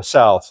of the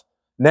south.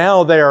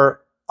 Now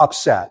they're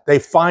upset. They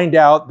find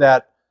out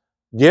that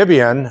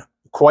Gibeon,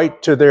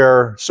 quite to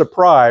their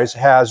surprise,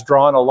 has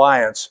drawn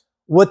alliance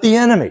with the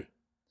enemy.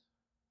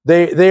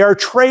 They are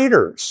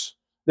traitors.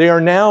 They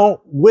are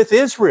now with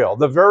Israel,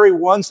 the very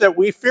ones that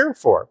we fear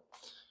for.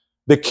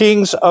 The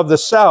kings of the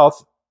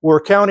south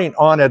were counting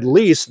on at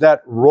least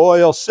that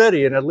royal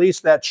city and at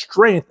least that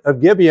strength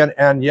of Gibeon,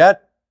 and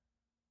yet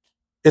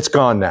it's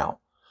gone now.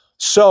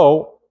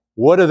 So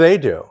what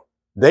do?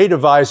 they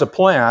devise a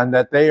plan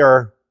that they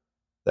are,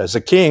 as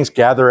the kings,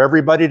 gather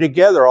everybody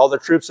together, all the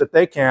troops that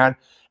they can,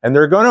 and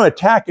they're going to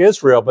attack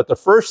Israel. But the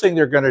first thing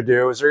they're going to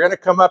do is they're going to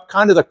come up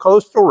kind of the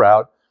coastal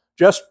route,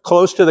 just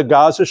close to the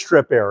Gaza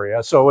Strip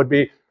area. So it would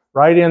be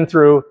right in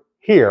through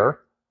here.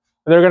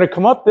 And they're going to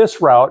come up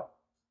this route,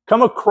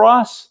 come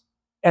across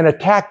and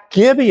attack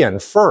Gibeon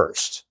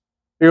first.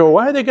 You go,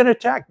 why are they going to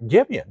attack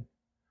Gibeon?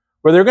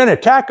 Well, they're going to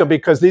attack them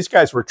because these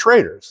guys were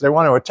traitors. They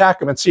want to attack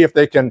them and see if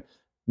they can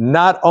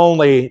not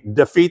only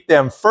defeat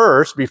them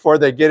first before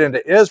they get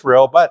into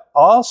Israel, but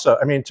also,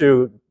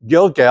 to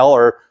Gilgal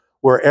or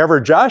wherever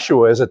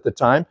Joshua is at the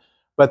time,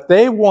 but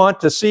they want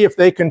to see if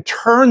they can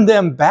turn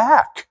them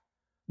back.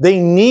 They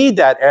need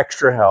that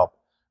extra help.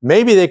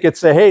 Maybe they could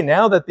say, hey,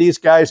 now that these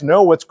guys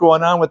know what's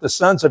going on with the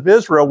sons of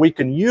Israel, we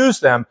can use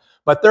them,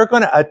 but they're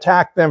going to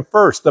attack them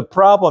first. The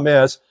problem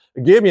is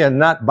Gibeon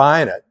not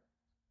buying it.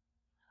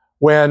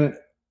 When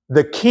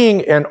the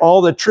king and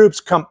all the troops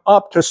come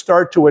up to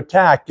start to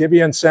attack,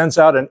 Gibeon sends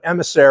out an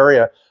emissary,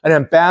 an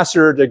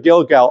ambassador to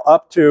Gilgal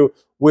up to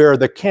where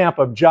the camp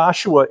of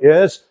Joshua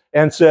is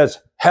and says,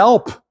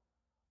 help,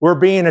 we're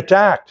being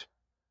attacked.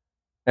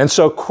 And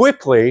so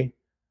quickly,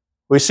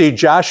 we see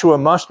Joshua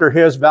muster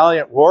his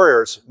valiant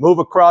warriors, move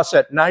across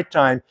at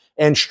nighttime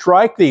and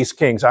strike these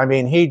kings.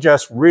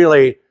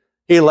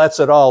 He lets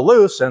it all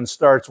loose and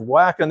starts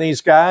whacking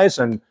these guys,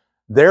 and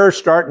they're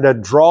starting to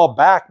draw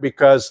back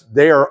because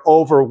they are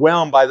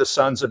overwhelmed by the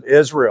sons of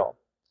Israel.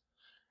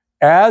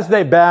 As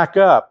they back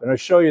up, and I'll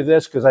show you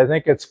this because I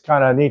think it's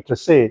kind of neat to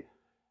see.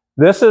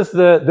 This is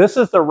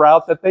the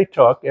route that they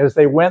took. As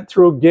they went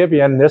through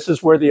Gibeon, this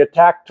is where the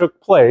attack took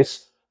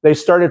place. They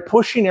started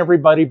pushing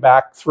everybody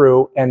back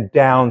through and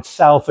down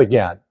south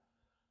again.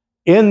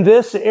 In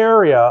this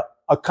area,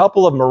 a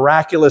couple of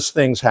miraculous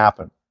things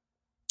happened.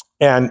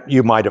 And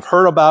you might have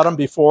heard about them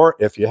before.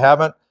 If you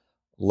haven't,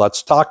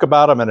 let's talk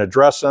about them and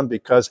address them,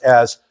 because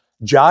as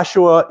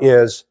Joshua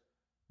is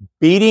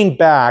beating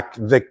back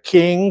the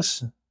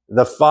kings,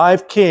 the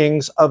 5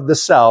 kings of the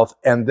south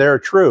and their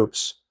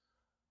troops,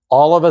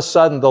 all of a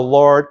sudden the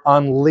Lord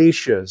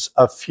unleashes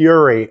a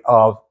fury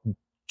of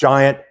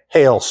giant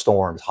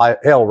hailstorms,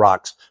 hail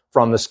rocks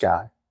from the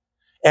sky,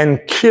 and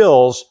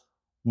kills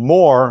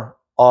more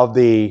of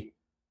the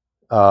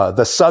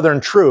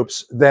southern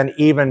troops than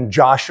even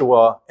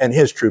Joshua and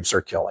his troops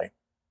are killing.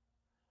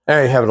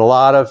 And you have a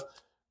lot of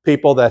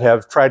people that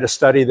have tried to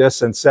study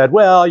this and said,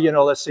 well,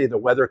 let's see the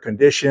weather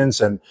conditions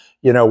and,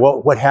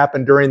 what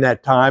happened during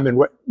that time, and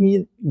what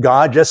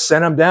God just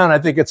sent them down. I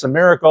think it's a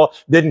miracle.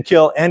 Didn't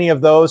kill any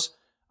of those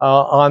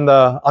on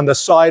the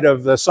side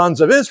of the sons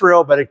of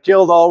Israel, but it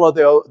killed all of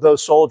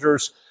those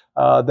soldiers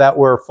that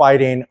were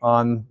fighting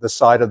on the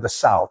side of the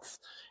south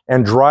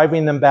and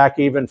driving them back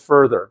even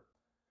further.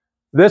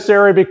 This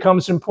area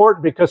becomes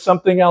important because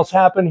something else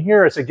happened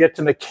here as they get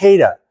to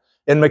Makkedah.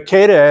 In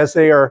Makkedah, as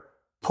they are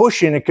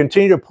pushing and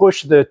continue to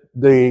push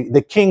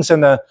the kings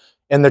and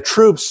the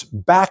troops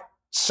back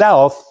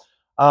south,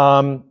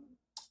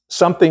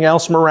 something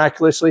else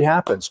miraculously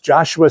happens.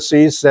 Joshua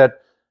sees that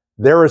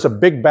there is a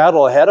big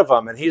battle ahead of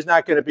him, and he's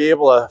not going to be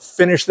able to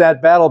finish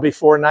that battle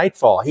before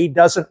nightfall. He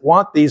doesn't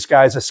want these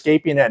guys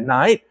escaping at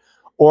night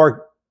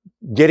or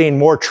getting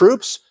more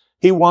troops.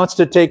 He wants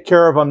to take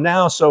care of them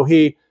now, so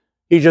he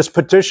just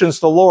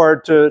petitions the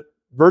Lord to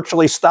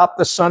virtually stop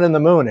the sun and the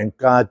moon, and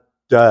God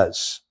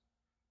does.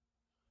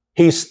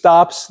 He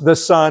stops the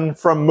sun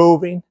from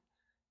moving,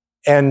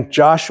 and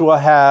Joshua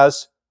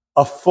has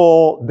a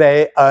full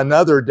day,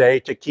 another day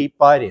to keep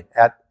fighting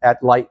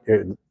at light,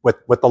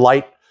 with the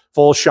light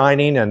full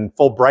shining and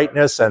full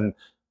brightness, and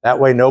that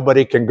way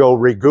nobody can go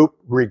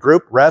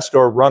regroup, rest,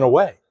 or run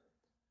away.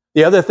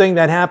 The other thing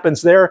that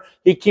happens there,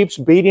 he keeps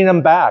beating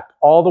them back,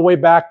 all the way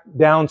back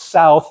down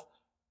south.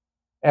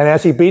 And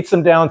as he beats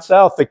them down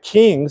south, the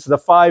kings, the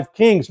 5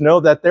 kings, know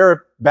that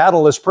their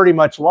battle is pretty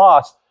much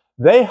lost.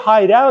 They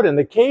hide out in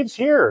the caves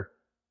here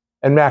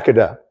in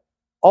Makkedah.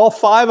 All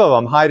 5 of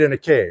them hide in a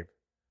cave.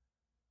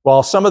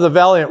 While some of the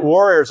valiant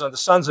warriors of the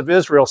sons of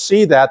Israel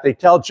see that, they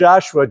tell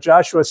Joshua.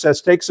 Joshua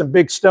says, take some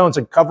big stones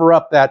and cover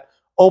up that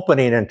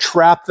opening and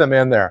trap them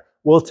in there.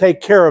 We'll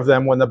take care of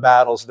them when the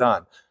battle's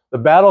done. The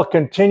battle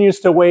continues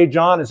to wage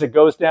on as it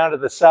goes down to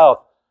the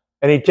south,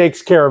 and he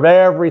takes care of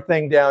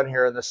everything down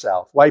here in the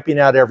south, wiping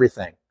out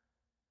everything.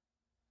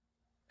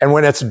 And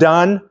when it's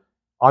done,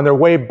 on their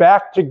way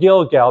back to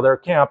Gilgal, their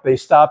camp, they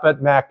stop at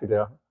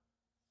Makkedah,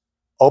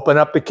 open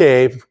up the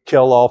cave,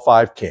 kill all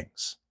 5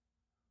 kings.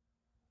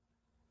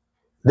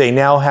 They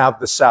now have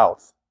the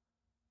south.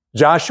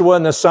 Joshua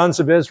and the sons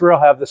of Israel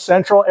have the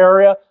central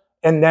area,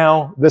 and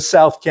now the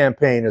south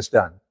campaign is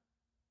done.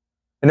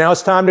 And now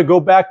it's time to go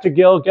back to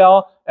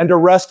Gilgal and to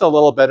rest a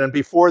little bit. And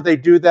before they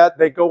do that,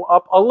 they go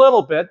up a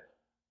little bit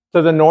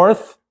to the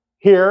north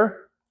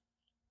here,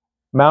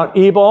 Mount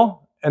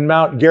Ebal and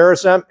Mount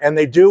Gerizim, and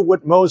they do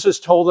what Moses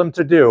told them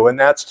to do, and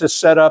that's to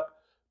set up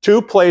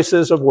 2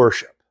 places of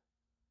worship.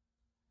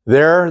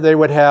 There they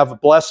would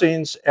have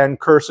blessings and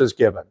curses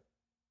given.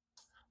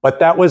 But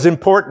that was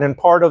important and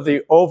part of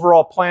the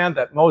overall plan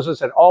that Moses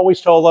had always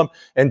told them,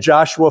 and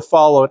Joshua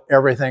followed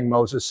everything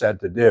Moses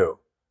said to do.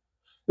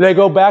 They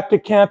go back to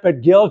camp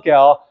at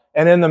Gilgal,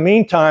 and in the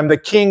meantime, the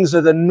kings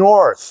of the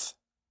north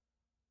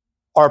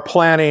are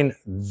planning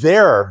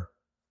their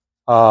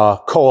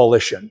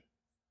coalition.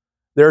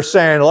 They're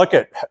saying, look,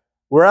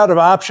 we're out of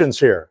options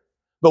here,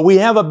 but we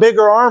have a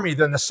bigger army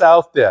than the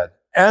south did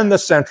and the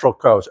central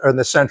coast or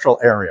the central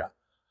area.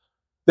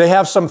 They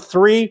have some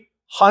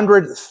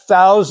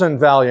 300,000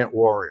 valiant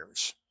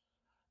warriors.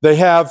 They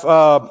have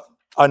a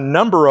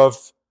number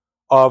of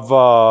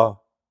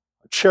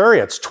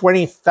chariots,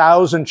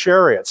 20,000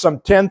 chariots, some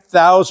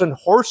 10,000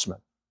 horsemen.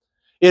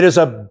 It is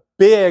a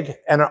big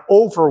and an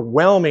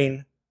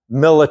overwhelming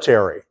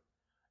military.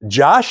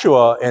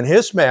 Joshua and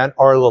his men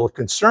are a little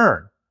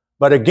concerned,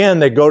 but again,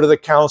 they go to the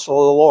counsel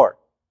of the Lord.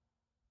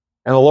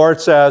 And the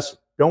Lord says,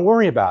 don't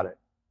worry about it.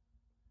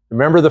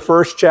 Remember the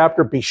first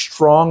chapter, be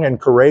strong and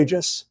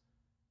courageous?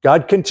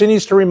 God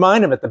continues to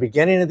remind him at the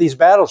beginning of these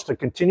battles to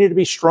continue to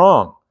be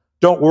strong.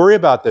 Don't worry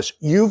about this.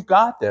 You've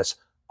got this.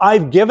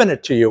 I've given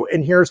it to you,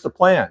 and here's the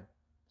plan.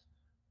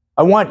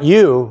 I want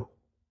you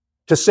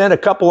to send a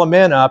couple of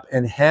men up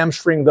and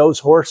hamstring those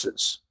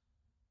horses.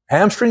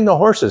 Hamstring the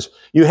horses.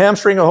 You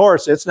hamstring a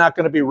horse, it's not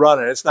going to be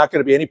running. It's not going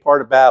to be any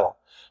part of battle.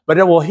 But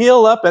it will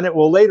heal up, and it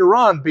will later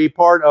on be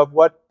part of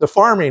what the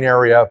farming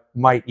area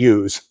might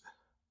use.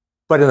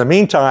 But in the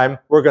meantime,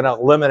 we're going to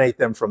eliminate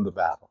them from the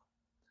battle.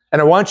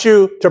 And I want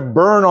you to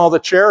burn all the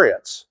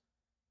chariots,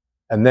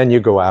 and then you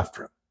go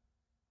after them.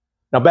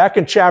 Now, back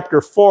in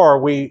chapter 4,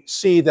 we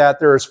see that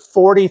there's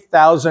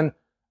 40,000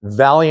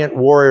 valiant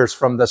warriors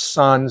from the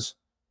sons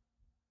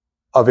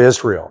of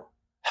Israel.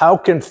 How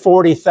can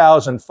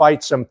 40,000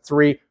 fight some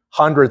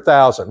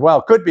 300,000? Well,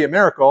 it could be a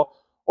miracle,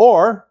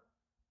 or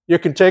you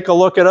can take a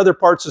look at other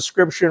parts of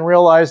Scripture and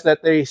realize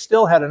that they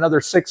still had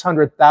another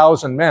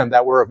 600,000 men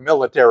that were of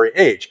military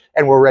age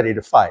and were ready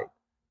to fight.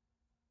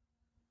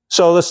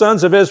 So the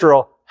sons of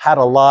Israel had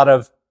a lot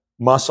of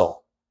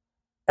muscle.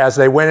 As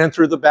they went in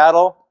through the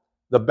battle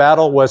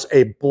was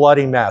a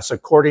bloody mess.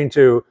 According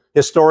to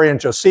historian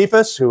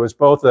Josephus, who was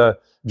both a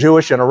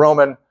Jewish and a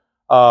Roman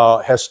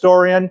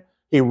historian,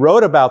 he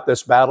wrote about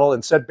this battle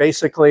and said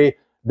basically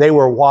they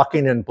were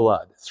walking in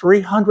blood.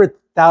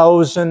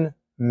 300,000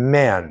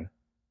 men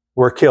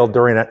were killed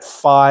during that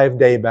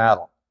 5-day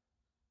battle.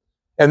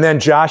 And then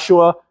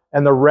Joshua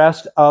and the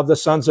rest of the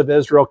sons of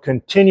Israel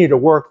continued to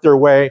work their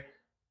way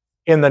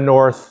in the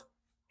north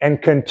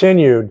and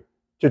continued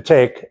to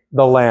take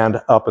the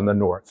land up in the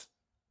north.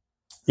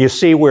 You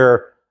see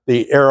where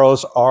the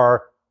arrows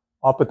are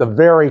up at the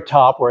very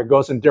top where it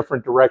goes in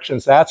different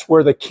directions. That's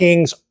where the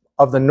kings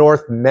of the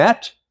north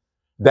met.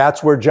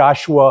 That's where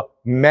Joshua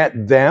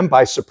met them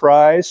by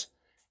surprise.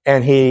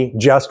 And he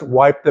just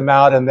wiped them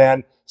out and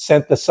then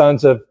sent the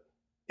sons of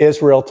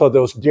Israel to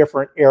those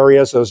different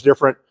areas, those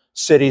different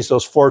cities,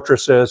 those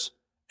fortresses,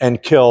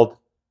 and killed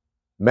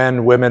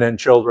men, women, and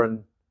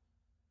children,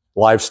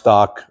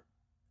 livestock,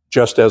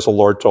 just as the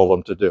Lord told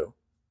them to do.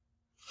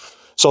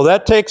 So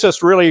that takes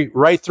us really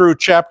right through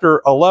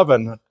chapter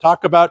 11.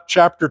 Talk about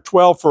chapter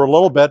 12 for a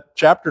little bit.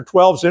 Chapter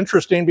 12 is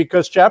interesting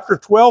because chapter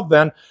 12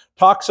 then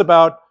talks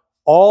about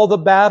all the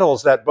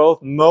battles that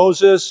both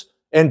Moses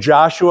and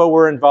Joshua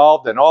were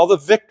involved in, all the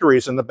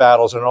victories in the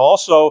battles, and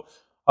also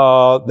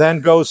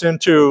then goes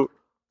into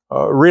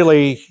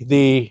really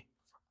the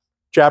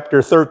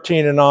chapter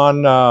 13 and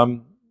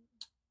on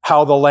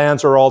how the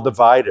lands are all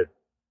divided.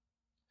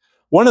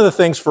 One of the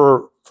things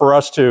for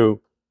us to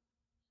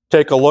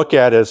take a look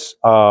at is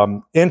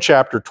in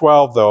chapter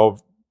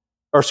 12,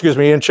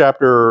 in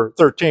chapter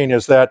 13,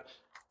 is that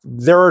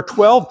there are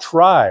 12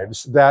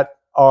 tribes that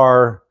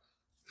are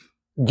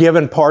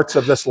given parts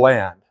of this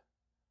land,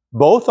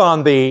 both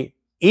on the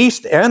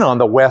east and on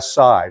the west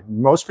side.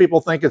 Most people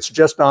think it's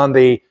just on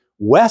the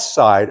west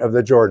side of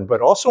the Jordan,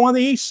 but also on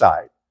the east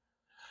side.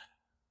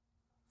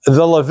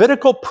 The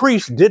Levitical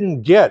priests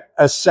didn't get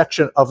a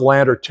section of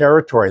land or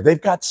territory. They've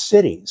got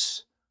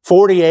cities,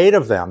 48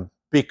 of them,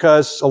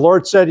 because the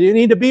Lord said, you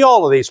need to be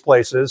all of these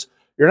places.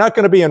 You're not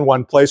going to be in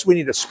one place. We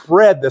need to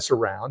spread this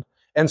around.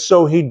 And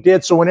so he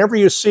did. So whenever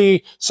you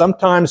see,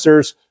 sometimes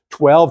there's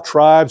 12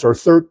 tribes or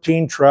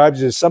 13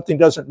 tribes, if something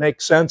doesn't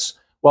make sense,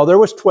 well, there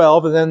was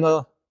 12. And then,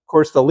 of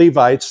course, the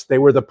Levites, they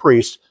were the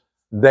priests.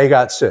 They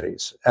got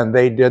cities. And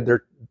they did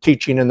their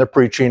teaching and the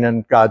preaching,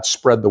 and God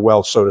spread the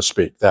wealth, so to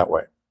speak, that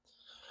way.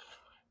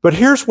 But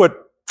here's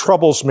what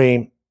troubles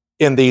me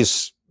in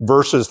these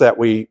verses that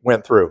we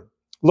went through.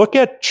 Look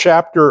at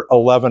chapter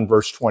 11,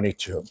 verse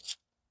 22.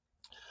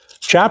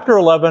 Chapter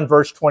 11,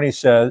 verse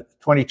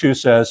 22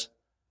 says,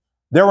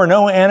 there were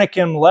no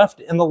Anakim left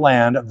in the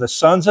land of the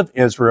sons of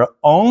Israel,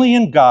 only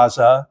in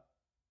Gaza,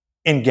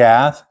 in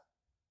Gath,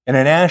 and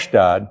in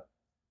Ashdod,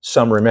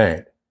 some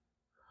remained.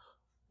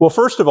 Well,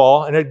 first of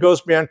all, and it goes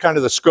beyond kind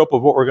of the scope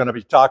of what we're going to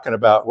be talking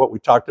about, what we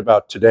talked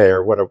about today,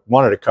 or what I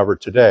wanted to cover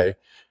today.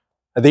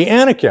 The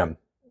Anakim,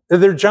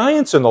 they're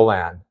giants in the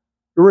land.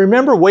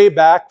 Remember way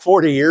back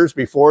 40 years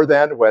before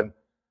then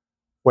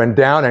when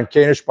down in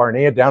Kadesh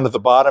Barnea, down at the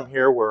bottom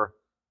here where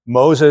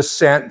Moses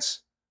sent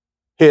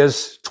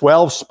his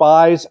 12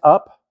 spies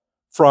up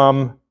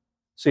from,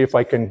 see if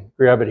I can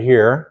grab it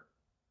here,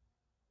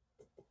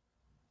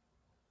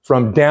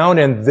 from down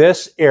in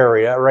this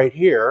area right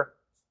here.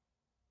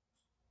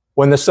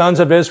 When the sons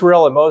of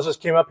Israel and Moses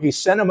came up, he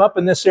sent them up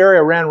in this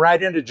area, ran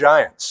right into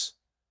giants.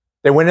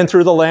 They went in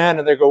through the land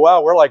and they go,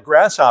 wow, we're like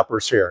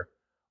grasshoppers here.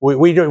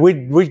 We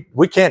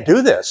can't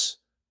do this.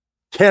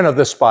 10 of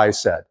the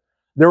spies said.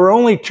 There were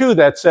only 2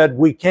 that said,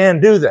 we can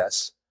do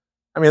this.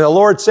 I mean, the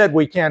Lord said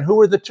we can. Who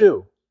were the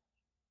 2?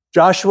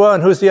 Joshua,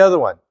 and who's the other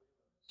one?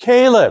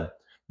 Caleb.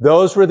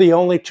 Those were the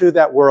only 2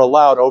 that were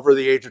allowed over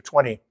the age of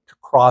 20 to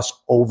cross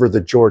over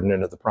the Jordan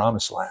into the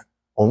promised land.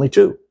 Only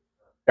 2.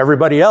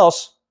 Everybody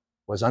else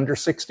was under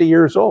 60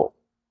 years old.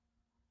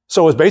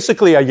 So it was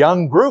basically a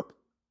young group,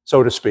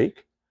 so to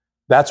speak.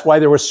 That's why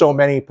there were so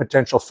many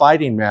potential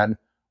fighting men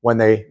when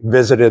they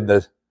visited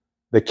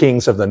the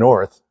kings of the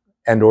north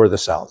and or the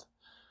south.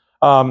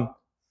 But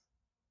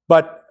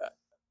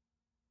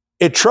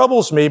it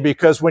troubles me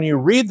because when you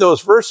read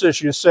those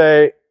verses, you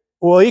say,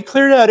 well, he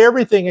cleared out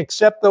everything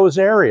except those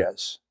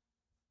areas.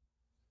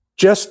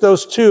 Just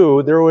those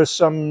 2, there was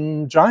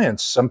some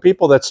giants, some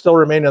people that still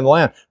remain in the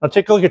land. Now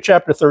take a look at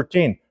chapter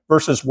 13,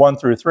 verses 1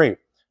 through 3.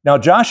 Now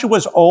Joshua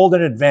was old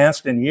and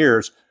advanced in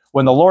years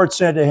when the Lord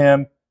said to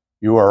him,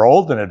 you are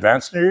old and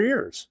advanced in your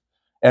years,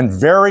 and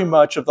very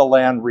much of the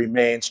land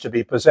remains to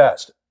be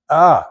possessed.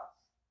 Joshua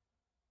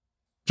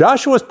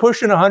was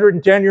pushing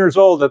 110 years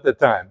old at the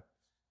time.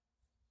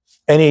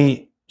 And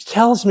he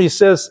tells me, he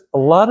says, a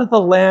lot of the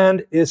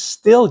land is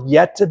still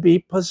yet to be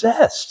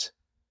possessed.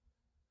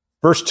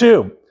 Verse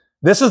 2,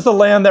 this is the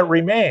land that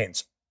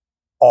remains,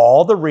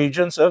 all the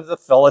regions of the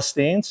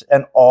Philistines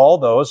and all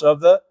those of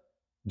the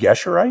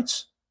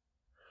Geshurites.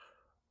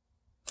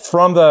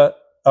 From the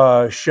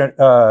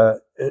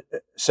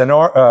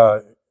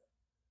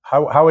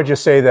how would you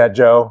say that,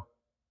 Joe?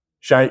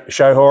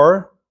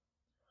 Shihor,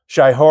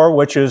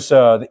 which is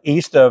the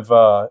east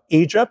of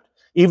Egypt,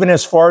 even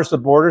as far as the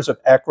borders of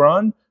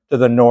Ekron to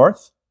the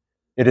north.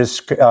 It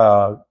is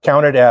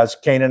counted as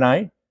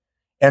Canaanite.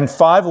 And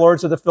 5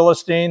 lords of the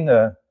Philistine,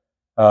 the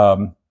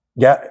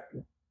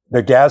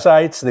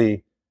Gazites,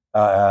 the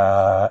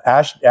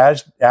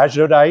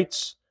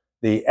Ashdodites,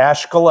 the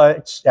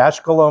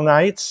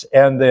Ashkelonites,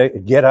 and the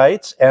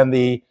Gittites, and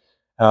the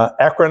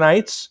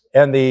Ekronites,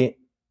 and the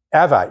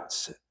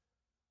Avites.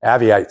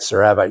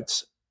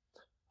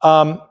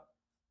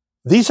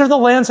 These are the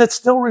lands that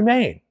still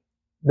remain.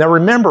 Now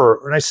remember,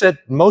 when I said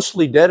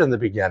mostly dead in the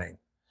beginning,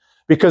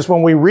 because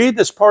when we read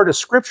this part of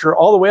Scripture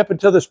all the way up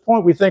until this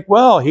point, we think,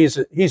 well, he's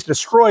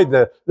destroyed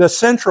the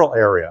central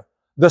area,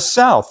 the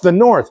south, the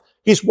north.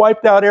 He's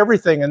wiped out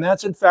everything, and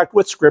that's in fact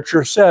what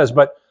Scripture says.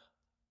 But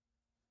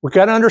we've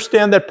got to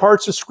understand that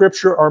parts of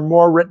Scripture are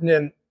more written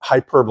in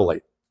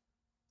hyperbole.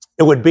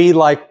 It would be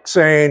like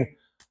saying,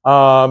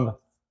 the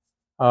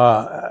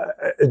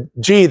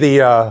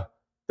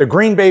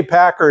Green Bay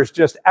Packers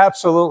just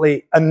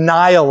absolutely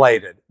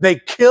annihilated. They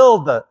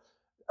killed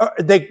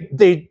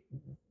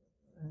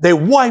they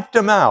wiped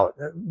them out.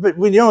 But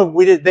they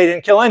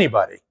didn't kill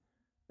anybody.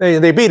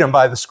 They beat them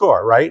by the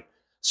score, right?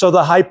 So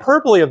the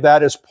hyperbole of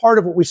that is part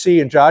of what we see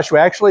in Joshua.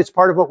 Actually, it's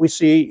part of what we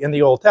see in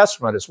the Old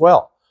Testament as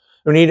well.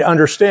 We need to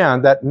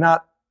understand that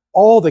not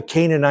all the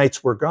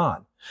Canaanites were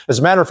gone. As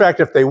a matter of fact,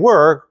 if they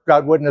were,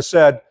 God wouldn't have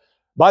said,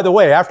 by the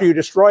way, after you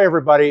destroy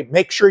everybody,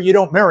 make sure you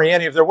don't marry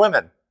any of their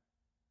women.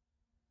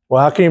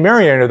 Well, how can you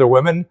marry any of their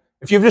women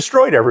if you've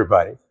destroyed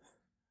everybody?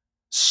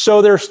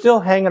 So they're still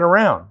hanging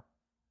around.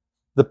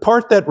 The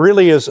part that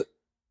really is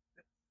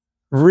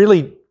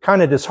really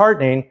kind of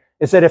disheartening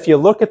is that if you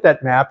look at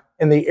that map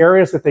in the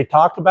areas that they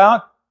talked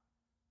about,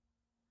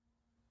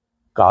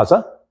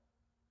 Gaza,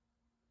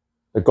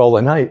 the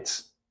Golan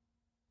Heights,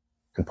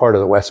 and part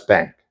of the West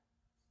Bank.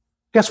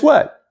 Guess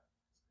what?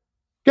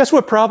 Guess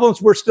what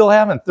problems we're still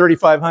having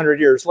 3,500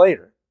 years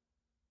later?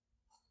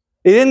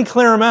 They didn't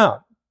clear them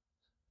out.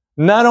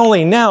 Not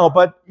only now,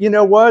 but you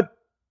know what?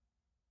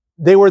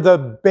 They were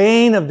the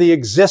bane of the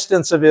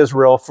existence of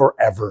Israel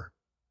forever.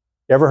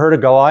 You ever heard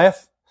of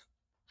Goliath?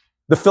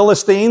 The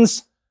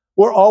Philistines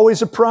were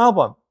always a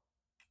problem.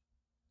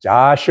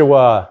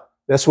 Joshua,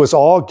 this was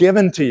all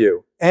given to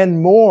you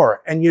and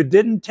more, and you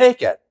didn't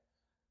take it.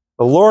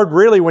 The Lord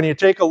really, when you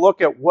take a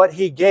look at what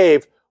he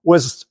gave,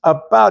 was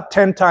about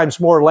 10 times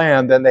more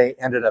land than they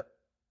ended up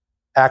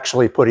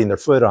actually putting their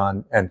foot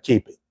on and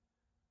keeping.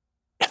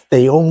 If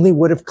they only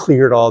would have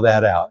cleared all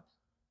that out,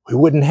 we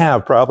wouldn't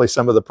have probably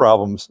some of the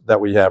problems that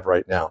we have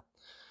right now.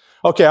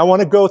 Okay, I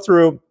want to go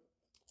through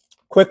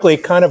quickly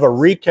kind of a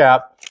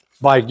recap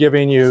by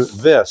giving you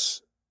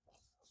this.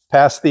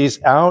 Pass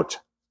these out.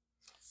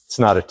 It's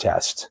not a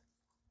test.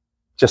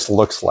 Just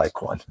looks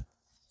like one.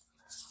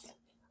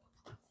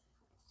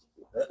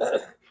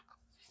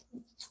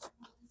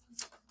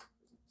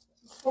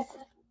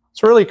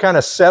 It's really kind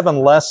of 7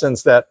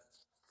 lessons that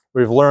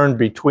we've learned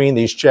between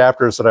these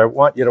chapters that I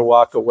want you to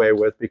walk away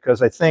with,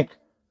 because I think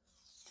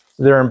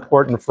they're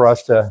important for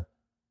us to...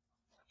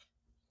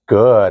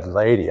 Good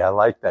lady, I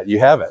like that. You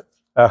have it.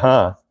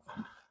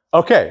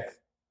 Okay.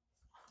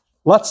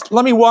 Let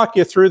me walk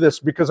you through this,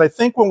 because I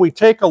think when we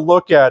take a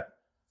look at,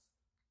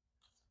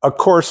 of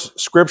course,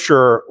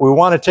 Scripture, we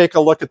want to take a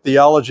look at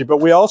theology, but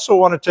we also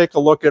want to take a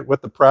look at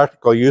what the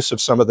practical use of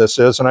some of this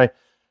is. And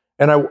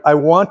I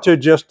want to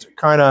just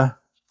kind of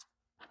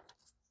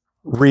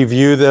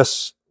review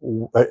this,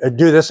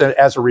 do this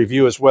as a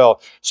review as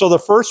well. So the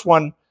first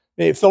one,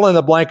 fill in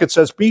the blank, it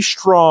says, be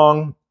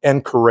strong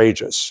and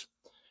courageous.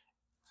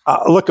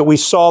 We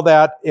saw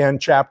that in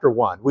chapter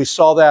 1. We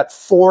saw that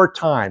 4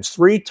 times.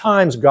 3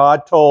 times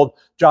God told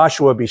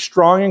Joshua, be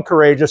strong and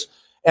courageous.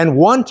 And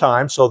 1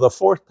 time, so the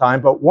 4th time,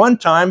 but 1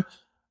 time,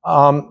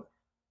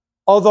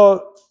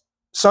 although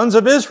sons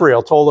of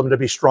Israel told them to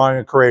be strong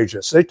and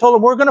courageous. They told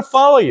them, we're going to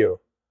follow you.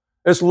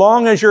 As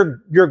long as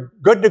you're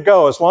good to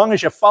go, as long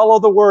as you follow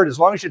the word, as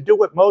long as you do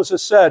what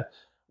Moses said,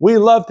 we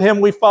loved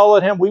him, we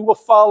followed him, we will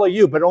follow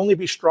you, but only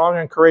be strong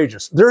and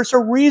courageous. There's a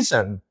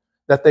reason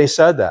that they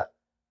said that.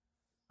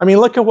 I mean,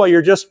 look at what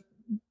you're just,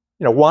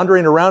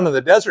 wandering around in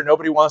the desert.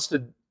 Nobody wants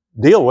to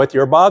deal with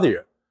you or bother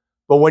you.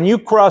 But when you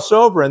cross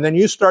over and then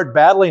you start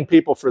battling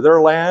people for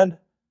their land,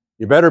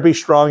 you better be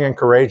strong and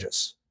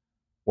courageous.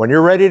 When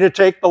you're ready to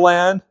take the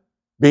land,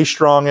 be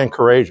strong and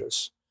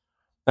courageous.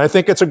 And I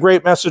think it's a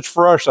great message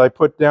for us. I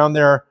put down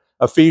there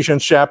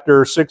Ephesians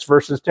chapter 6,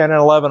 verses 10 and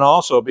 11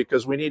 also,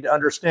 because we need to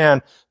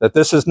understand that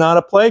this is not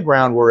a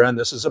playground we're in.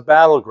 This is a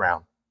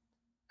battleground.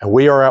 And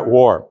we are at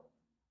war.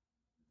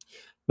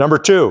 Number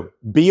 2,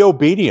 be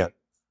obedient.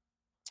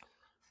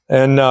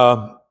 And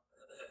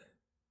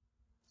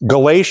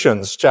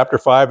Galatians chapter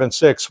 5 and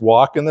 6,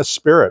 walk in the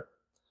Spirit,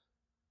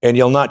 and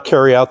you'll not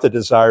carry out the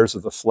desires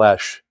of the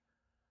flesh.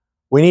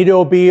 We need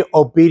to be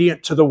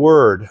obedient to the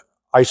word.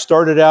 I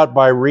started out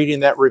by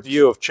reading that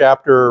review of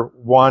chapter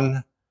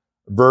 1,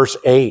 verse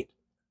 8.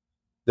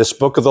 This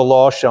book of the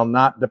law shall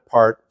not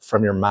depart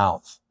from your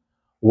mouth.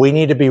 We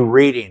need to be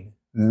reading,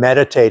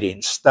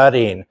 meditating,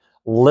 studying,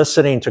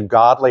 listening to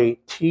godly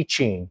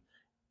teaching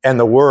and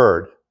the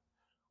word.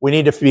 We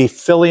need to be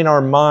filling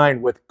our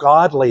mind with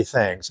godly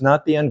things,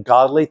 not the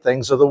ungodly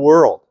things of the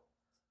world.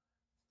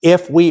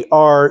 If we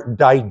are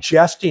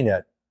digesting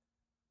it,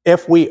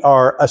 if we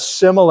are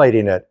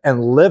assimilating it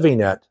and living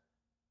it,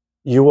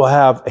 you will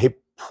have a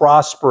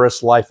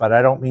prosperous life. And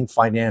I don't mean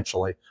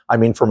financially, I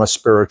mean from a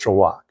spiritual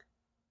walk.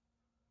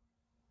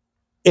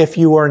 If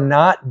you are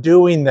not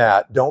doing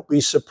that, don't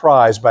be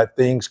surprised by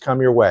things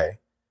come your way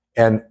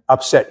and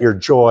upset your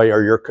joy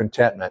or your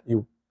contentment.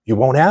 You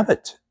won't have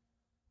it.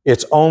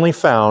 It's only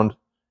found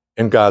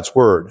in God's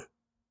word.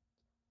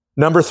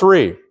 Number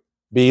 3,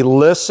 be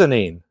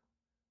listening.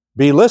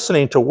 Be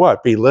listening to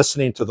what? Be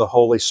listening to the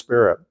Holy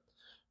Spirit.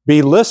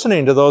 Be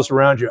listening to those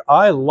around you.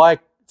 I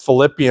like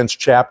Philippians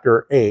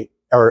chapter 8,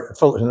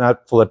 Philip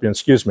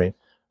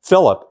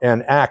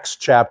in Acts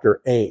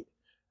chapter 8.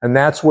 And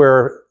that's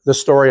where the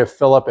story of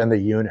Philip and the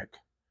eunuch,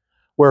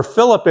 where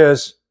Philip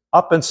is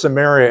up in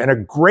Samaria in a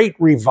great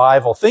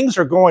revival. Things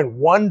are going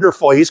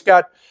wonderful. He's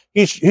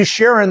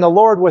sharing the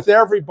Lord with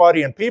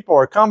everybody, and people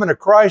are coming to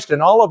Christ.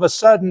 And all of a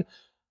sudden,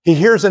 he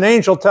hears an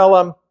angel tell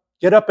him,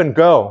 get up and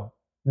go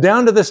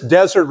down to this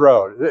desert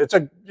road.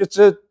 It's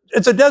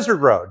a desert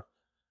road.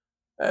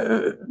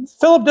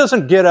 Philip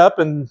doesn't get up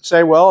and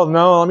say, well,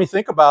 no, let me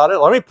think about it.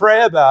 Let me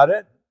pray about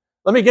it.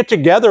 Let me get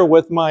together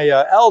with my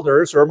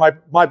elders or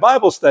my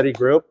Bible study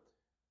group.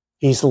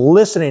 He's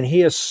listening.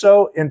 He is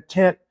so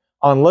intent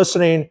on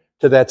listening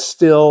to that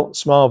still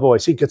small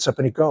voice. He gets up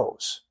and he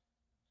goes.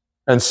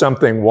 And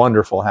something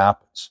wonderful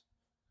happens.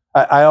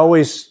 I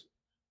always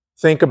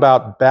think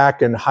about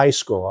back in high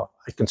school.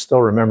 I can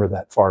still remember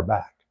that far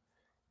back.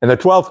 In the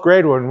 12th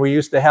grade, when we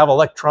used to have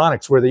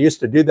electronics, where they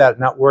used to do that and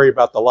not worry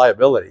about the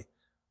liability,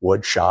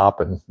 wood shop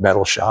and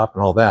metal shop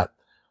and all that.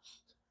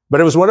 But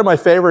it was one of my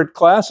favorite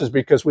classes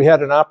because we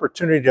had an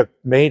opportunity to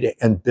make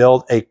and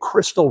build a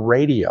crystal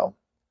radio.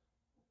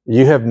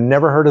 You have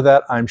never heard of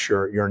that, I'm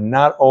sure. You're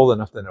not old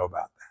enough to know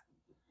about that.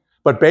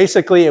 But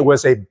basically, it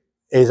was a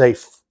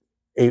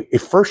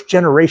first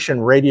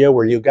generation radio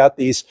where you got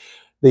these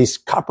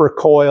copper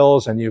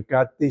coils and you've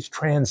got these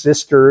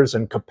transistors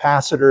and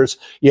capacitors.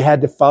 You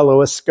had to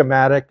follow a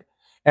schematic.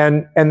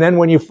 And then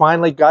when you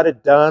finally got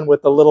it done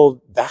with the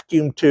little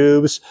vacuum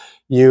tubes,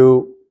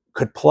 you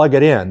could plug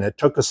it in. It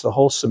took us the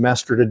whole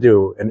semester to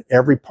do, and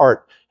every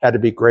part had to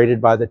be graded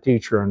by the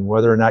teacher and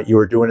whether or not you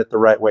were doing it the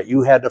right way.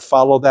 You had to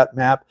follow that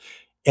map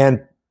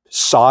and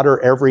solder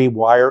every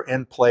wire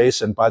in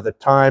place. And by the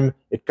time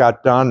it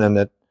got done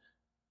and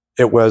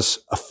it was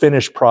a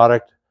finished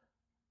product,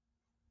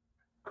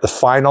 the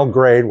final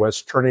grade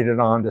was turning it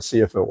on to see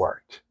if it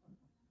worked.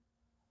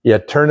 You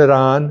turn it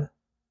on,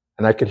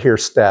 and I could hear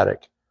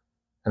static.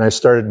 And I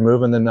started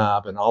moving the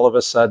knob, and all of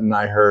a sudden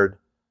I heard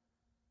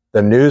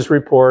the news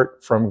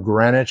report from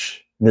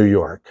Greenwich, New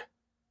York.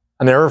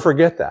 I'll never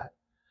forget that.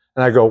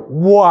 And I go,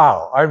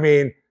 wow, I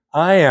mean,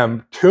 I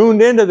am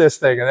tuned into this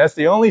thing, and that's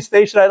the only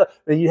station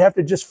that you have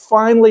to just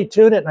finally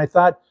tune it. And I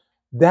thought,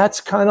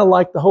 that's kind of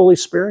like the Holy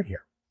Spirit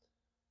here.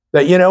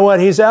 That, you know what,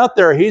 he's out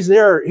there, he's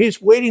there,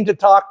 he's waiting to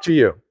talk to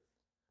you.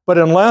 But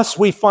unless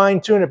we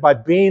fine tune it by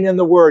being in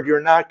the Word,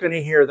 you're not going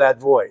to hear that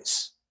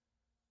voice.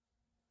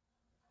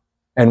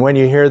 And when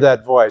you hear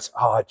that voice,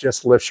 it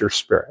just lifts your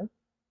spirit.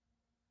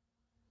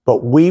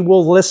 But we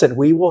will listen.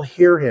 We will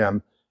hear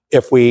him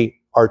if we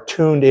are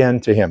tuned in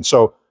to him.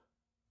 So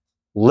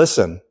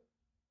listen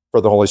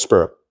for the Holy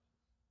Spirit.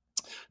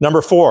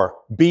 Number 4,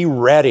 be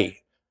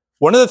ready.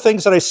 One of the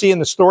things that I see in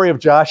the story of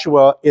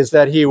Joshua is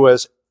that he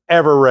was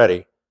ever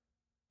ready.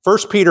 1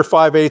 Peter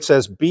 5:8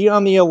 says, be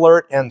on the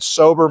alert and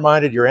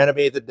sober-minded. Your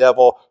enemy, the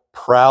devil,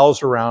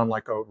 prowls around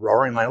like a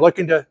roaring lion,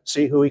 looking to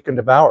see who he can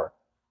devour.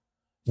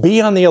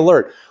 Be on the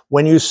alert.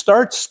 When you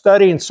start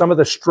studying some of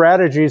the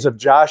strategies of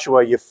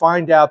Joshua, you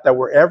find out that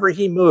wherever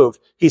he moved,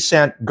 he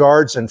sent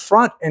guards in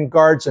front and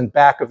guards in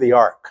back of the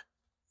ark.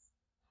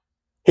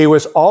 He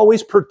was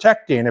always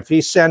protecting. If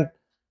he sent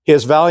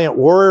his valiant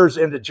warriors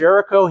into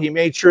Jericho, he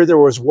made sure there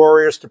was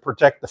warriors to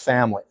protect the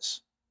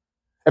families.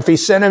 If he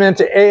sent them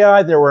into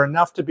Ai, there were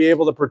enough to be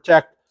able to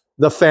protect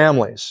the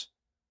families.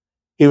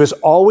 He was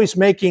always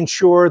making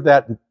sure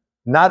that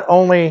not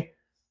only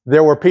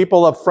there were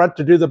people up front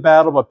to do the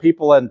battle, but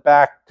people in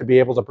back to be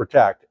able to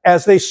protect.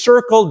 As they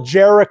circled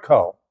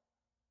Jericho,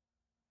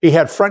 he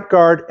had front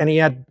guard and he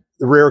had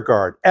the rear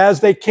guard. As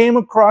they came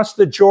across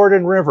the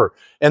Jordan River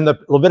and the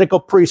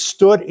Levitical priests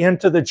stood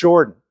into the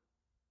Jordan,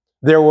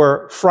 there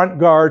were front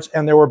guards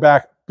and there were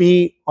back.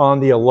 Be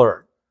on the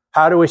alert.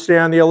 How do we stay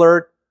on the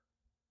alert?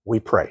 We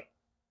pray.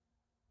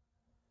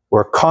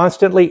 We're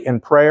constantly in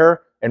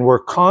prayer and we're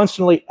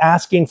constantly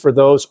asking for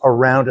those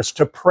around us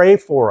to pray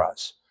for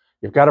us.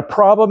 You've got a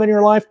problem in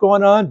your life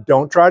going on,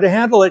 don't try to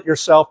handle it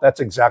yourself.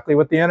 That's exactly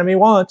what the enemy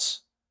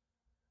wants.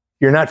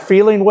 You're not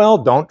feeling well,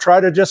 don't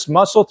try to just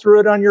muscle through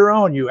it on your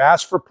own. You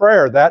ask for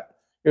prayer. That's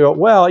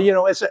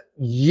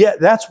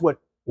what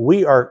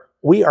we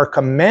are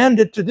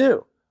commanded to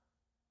do.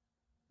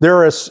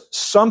 There is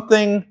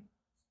something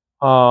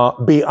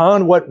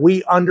beyond what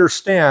we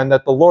understand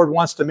that the Lord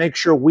wants to make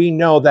sure we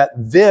know that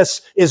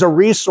this is a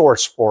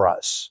resource for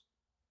us.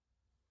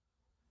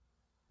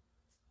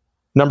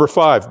 Number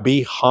 5,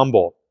 be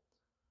humble.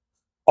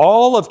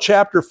 All of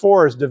chapter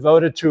 4 is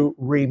devoted to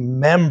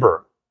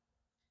remember.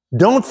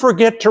 Don't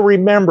forget to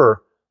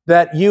remember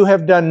that you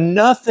have done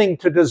nothing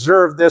to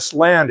deserve this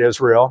land,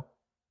 Israel.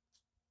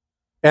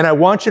 And I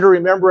want you to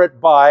remember it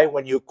by,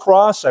 when you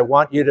cross, I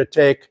want you to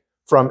take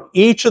from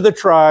each of the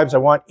tribes, I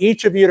want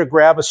each of you to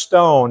grab a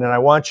stone and I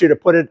want you to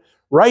put it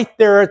right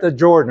there at the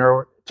Jordan,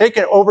 or take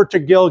it over to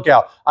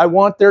Gilgal. I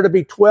want there to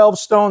be 12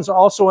 stones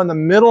also in the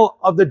middle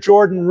of the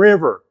Jordan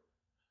River.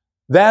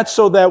 That's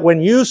so that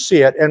when you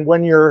see it and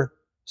when your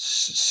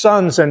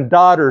sons and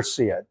daughters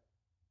see it,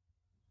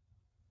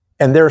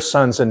 and their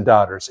sons and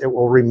daughters, it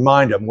will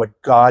remind them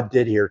what God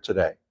did here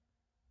today.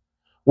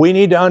 We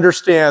need to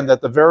understand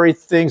that the very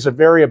things, the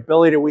very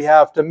ability we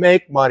have to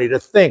make money, to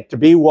think, to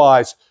be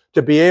wise,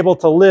 to be able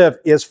to live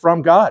is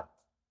from God.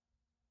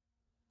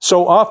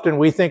 So often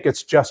we think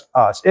it's just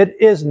us. It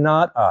is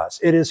not us.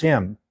 It is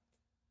Him.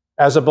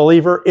 As a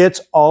believer,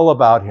 it's all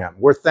about Him.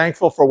 We're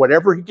thankful for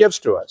whatever He gives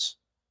to us.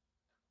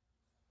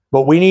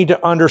 But we need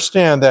to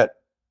understand that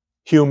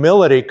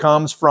humility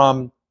comes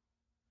from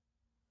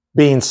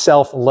being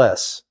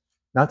selfless,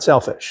 not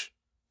selfish.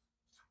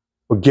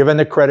 We're giving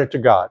the credit to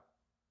God.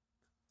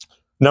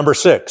 Number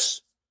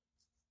 6,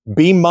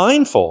 be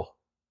mindful.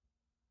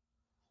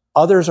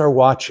 Others are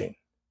watching.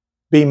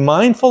 Be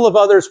mindful of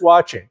others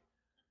watching.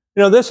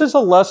 You know, this is a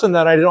lesson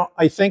that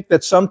I think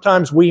that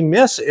sometimes we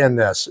miss in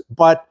this,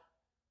 but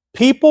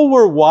people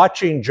were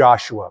watching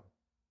Joshua.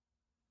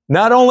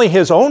 Not only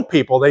his own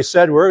people, they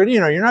said,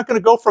 you're not going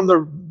to go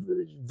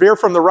veer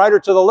from the right or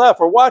to the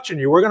left. We're watching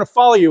you. We're going to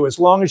follow you as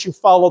long as you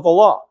follow the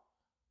law.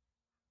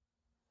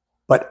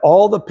 But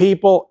all the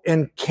people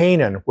in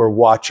Canaan were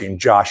watching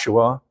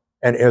Joshua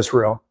and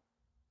Israel.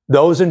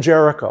 Those in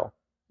Jericho,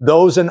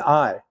 those in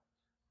Ai,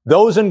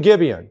 those in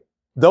Gibeon,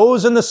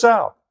 those in the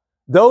south,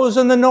 those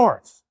in the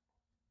north.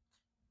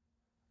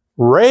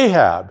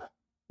 Rahab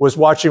was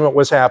watching what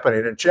was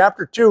happening. In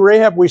chapter 2,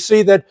 Rahab, we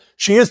see that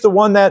she is the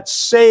one that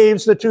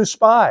saves the 2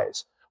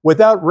 spies.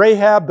 Without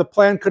Rahab, the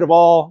plan could have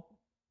all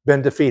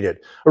been defeated.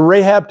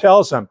 Rahab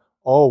tells them,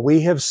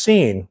 we have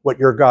seen what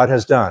your God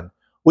has done.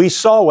 We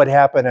saw what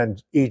happened in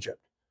Egypt.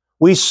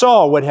 We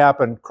saw what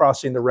happened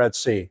crossing the Red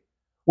Sea.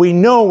 We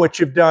know what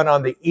you've done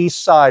on the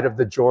east side of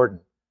the Jordan.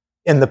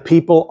 And the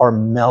people are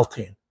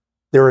melting.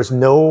 There is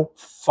no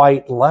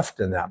fight left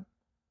in them.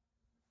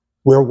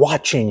 We're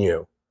watching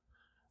you.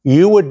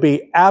 You would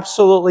be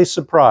absolutely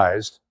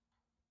surprised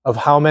of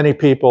how many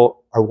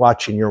people are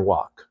watching your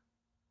walk.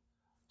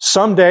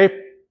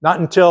 Someday, not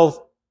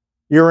until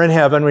you're in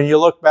heaven, when you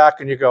look back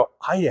and you go,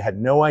 I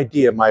had no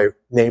idea my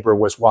neighbor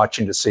was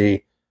watching to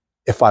see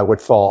if I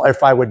would fall,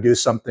 if I would do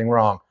something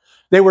wrong.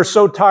 They were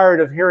so tired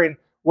of hearing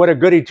what a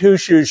goody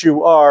two-shoes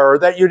you are, or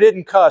that you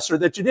didn't cuss, or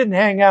that you didn't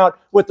hang out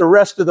with the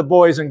rest of the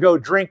boys and go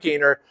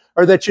drinking, or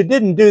that you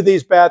didn't do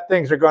these bad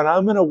things. They're going,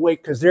 I'm going to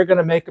wait because they're going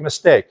to make a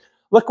mistake.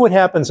 Look what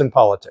happens in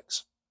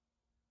politics.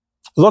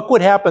 Look what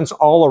happens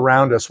all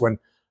around us when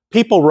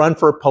people run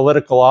for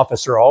political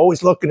office. They're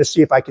always looking to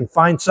see if I can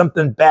find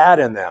something bad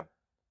in them.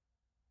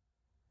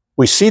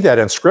 We see that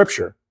in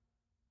Scripture.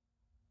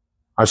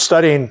 I'm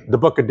studying the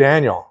book of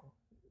Daniel.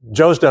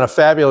 Joe's done a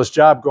fabulous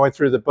job going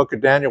through the book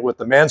of Daniel with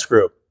the men's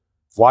group.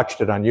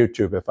 Watched it on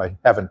YouTube if I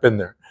haven't been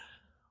there.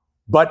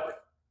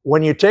 But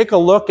when you take a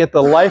look at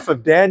the life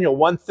of Daniel,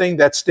 one thing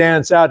that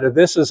stands out is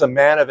this is a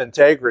man of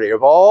integrity.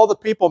 Of all the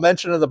people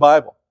mentioned in the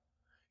Bible,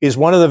 he's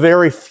one of the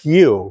very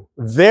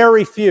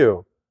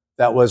few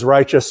that was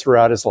righteous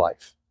throughout his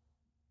life.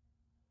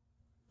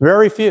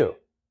 Very few.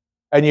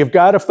 And you've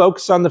got to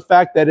focus on the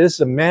fact that it's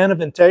a man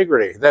of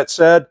integrity that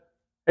said,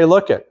 hey,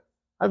 look it,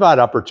 I've had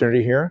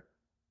opportunity here.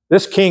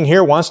 This king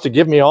here wants to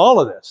give me all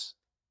of this.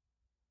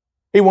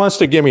 He wants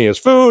to give me his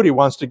food. He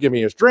wants to give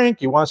me his drink.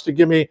 He wants to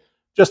give me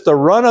just the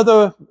run of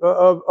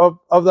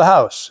the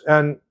house.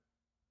 And I'm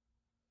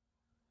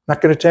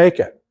not going to take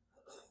it.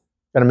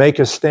 Going to make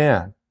a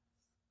stand.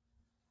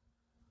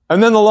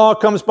 And then the law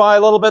comes by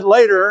a little bit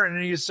later,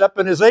 and he's up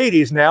in his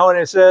 80s now, and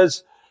it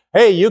says,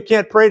 hey, you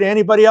can't pray to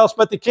anybody else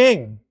but the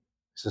king.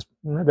 He says,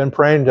 I've been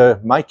praying to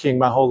my king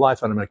my whole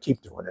life, and I'm going to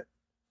keep doing it.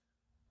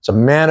 It's a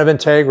man of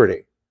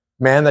integrity,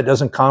 man that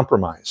doesn't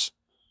compromise.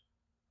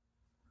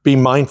 Be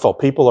mindful.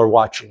 People are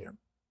watching you.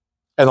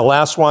 And the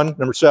last one,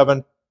 number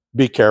 7,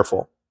 be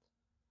careful.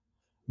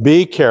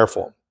 Be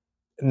careful.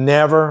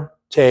 Never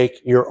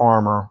take your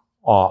armor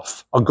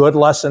off. A good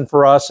lesson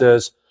for us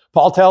is,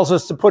 Paul tells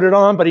us to put it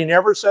on, but he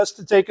never says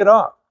to take it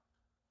off.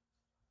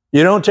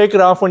 You don't take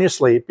it off when you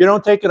sleep. You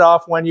don't take it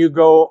off when you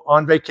go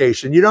on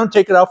vacation. You don't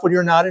take it off when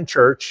you're not in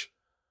church.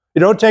 You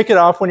don't take it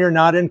off when you're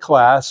not in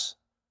class.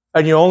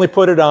 And you only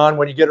put it on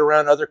when you get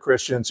around other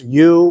Christians.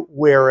 You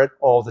wear it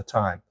all the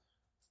time.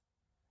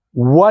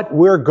 What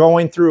we're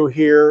going through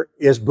here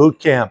is boot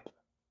camp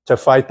to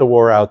fight the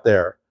war out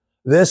there.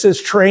 This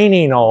is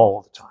training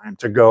all the time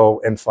to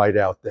go and fight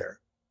out there.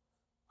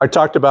 I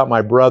talked about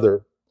my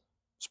brother,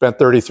 spent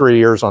 33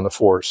 years on the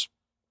force.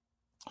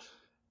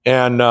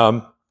 And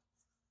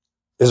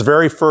his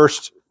very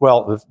first,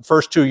 the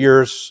first 2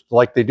 years,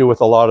 like they do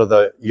with a lot of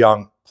the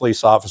young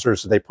police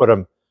officers, they put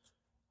them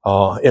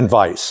in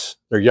vice.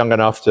 They're young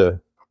enough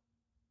to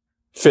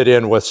fit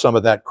in with some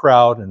of that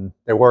crowd, and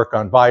they work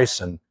on vice,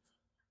 and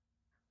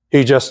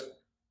he just,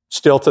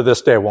 still to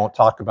this day, won't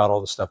talk about all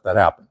the stuff that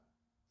happened.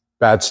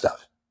 Bad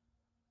stuff.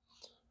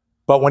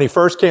 But when he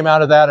first came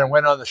out of that and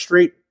went on the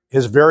street,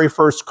 his very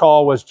first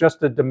call was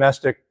just a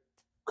domestic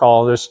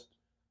call. There's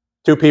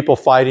 2 people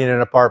fighting in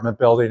an apartment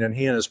building, and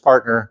he and his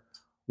partner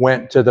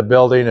went to the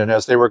building, and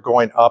as they were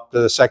going up to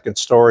the second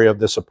story of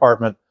this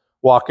apartment,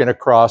 walking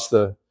across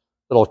the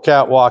little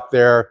catwalk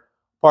there,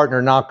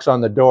 partner knocks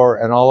on the door,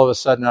 and all of a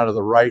sudden out of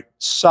the right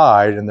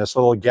side in this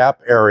little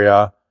gap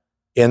area,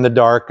 in the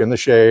dark, in the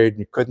shade,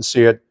 you couldn't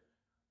see it,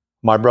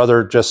 my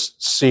brother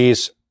just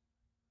sees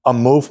a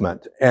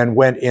movement and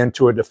went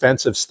into a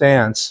defensive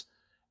stance,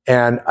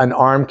 and an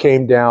arm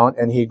came down,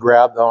 and he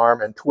grabbed the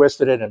arm and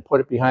twisted it and put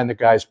it behind the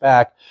guy's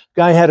back.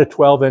 Guy had a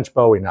 12-inch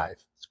Bowie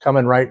knife. It's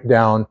coming right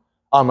down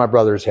on my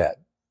brother's head.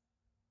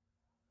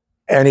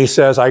 And he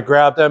says, I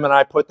grabbed him and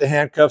I put the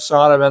handcuffs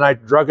on him and I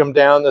drug him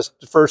down the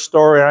first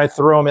story and I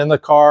threw him in the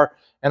car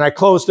and I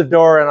closed the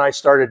door and I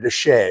started to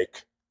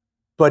shake.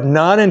 But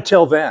not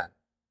until then.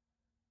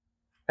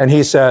 And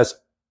he says,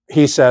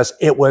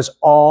 it was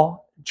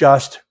all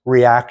just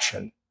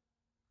reaction.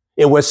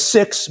 It was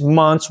 6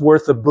 months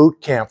worth of boot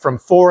camp from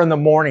 4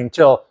 a.m.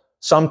 till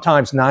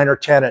sometimes 9 or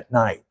 10 at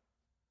night.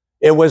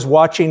 It was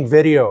watching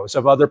videos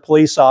of other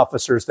police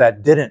officers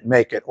that didn't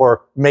make it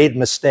or made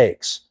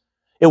mistakes.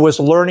 It was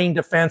learning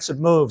defensive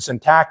moves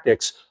and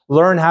tactics,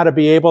 learn how to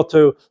be able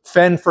to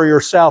fend for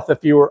yourself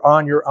if you were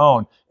on your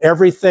own.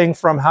 Everything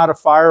from how to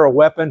fire a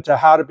weapon to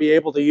how to be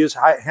able to use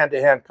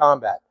hand-to-hand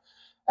combat.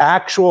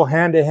 Actual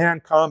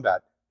hand-to-hand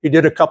combat. He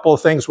did a couple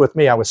of things with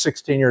me. I was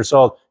 16 years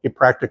old. He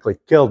practically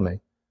killed me.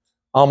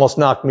 Almost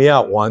knocked me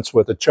out once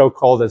with a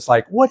chokehold that's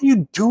like, what are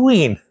you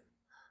doing?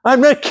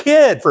 I'm a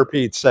kid, for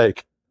Pete's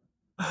sake.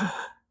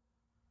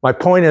 My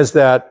point is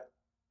that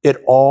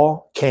it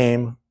all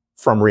came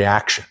from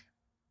reaction.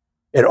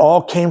 It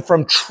all came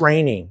from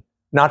training,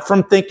 not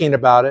from thinking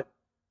about it.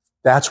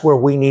 That's where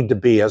we need to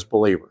be as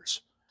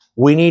believers.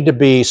 We need to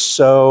be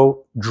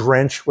so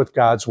drenched with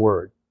God's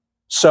word,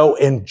 so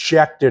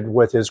injected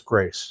with his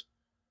grace,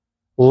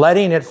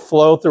 letting it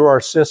flow through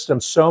our system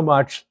so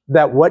much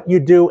that what you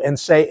do and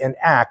say and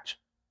act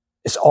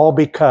is all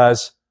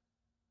because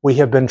we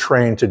have been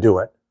trained to do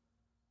it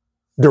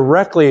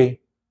directly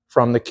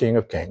from the King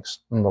of Kings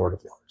and Lord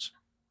of Lords.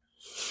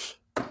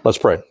 Let's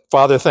pray.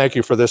 Father, thank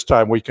you for this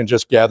time we can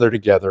just gather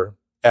together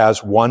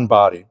as one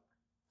body,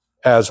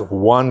 as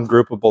one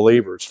group of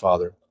believers,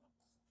 Father.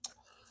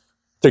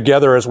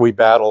 Together as we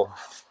battle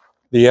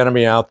the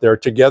enemy out there,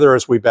 together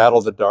as we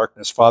battle the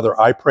darkness, Father,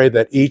 I pray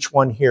that each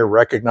one here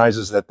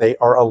recognizes that they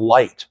are a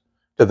light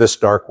to this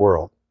dark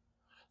world,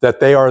 that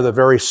they are the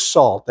very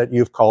salt that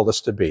you've called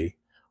us to be,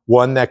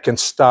 one that can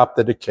stop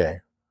the decay,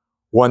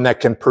 one that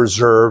can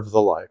preserve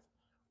the life.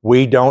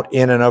 We don't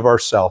in and of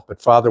ourselves,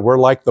 but Father, we're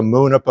like the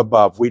moon up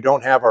above. We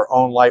don't have our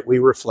own light. We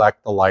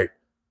reflect the light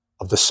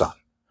of the sun.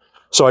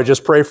 So I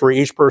just pray for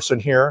each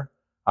person here.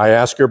 I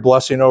ask your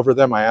blessing over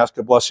them. I ask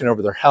a blessing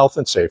over their health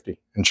and safety.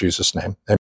 In Jesus' name, amen.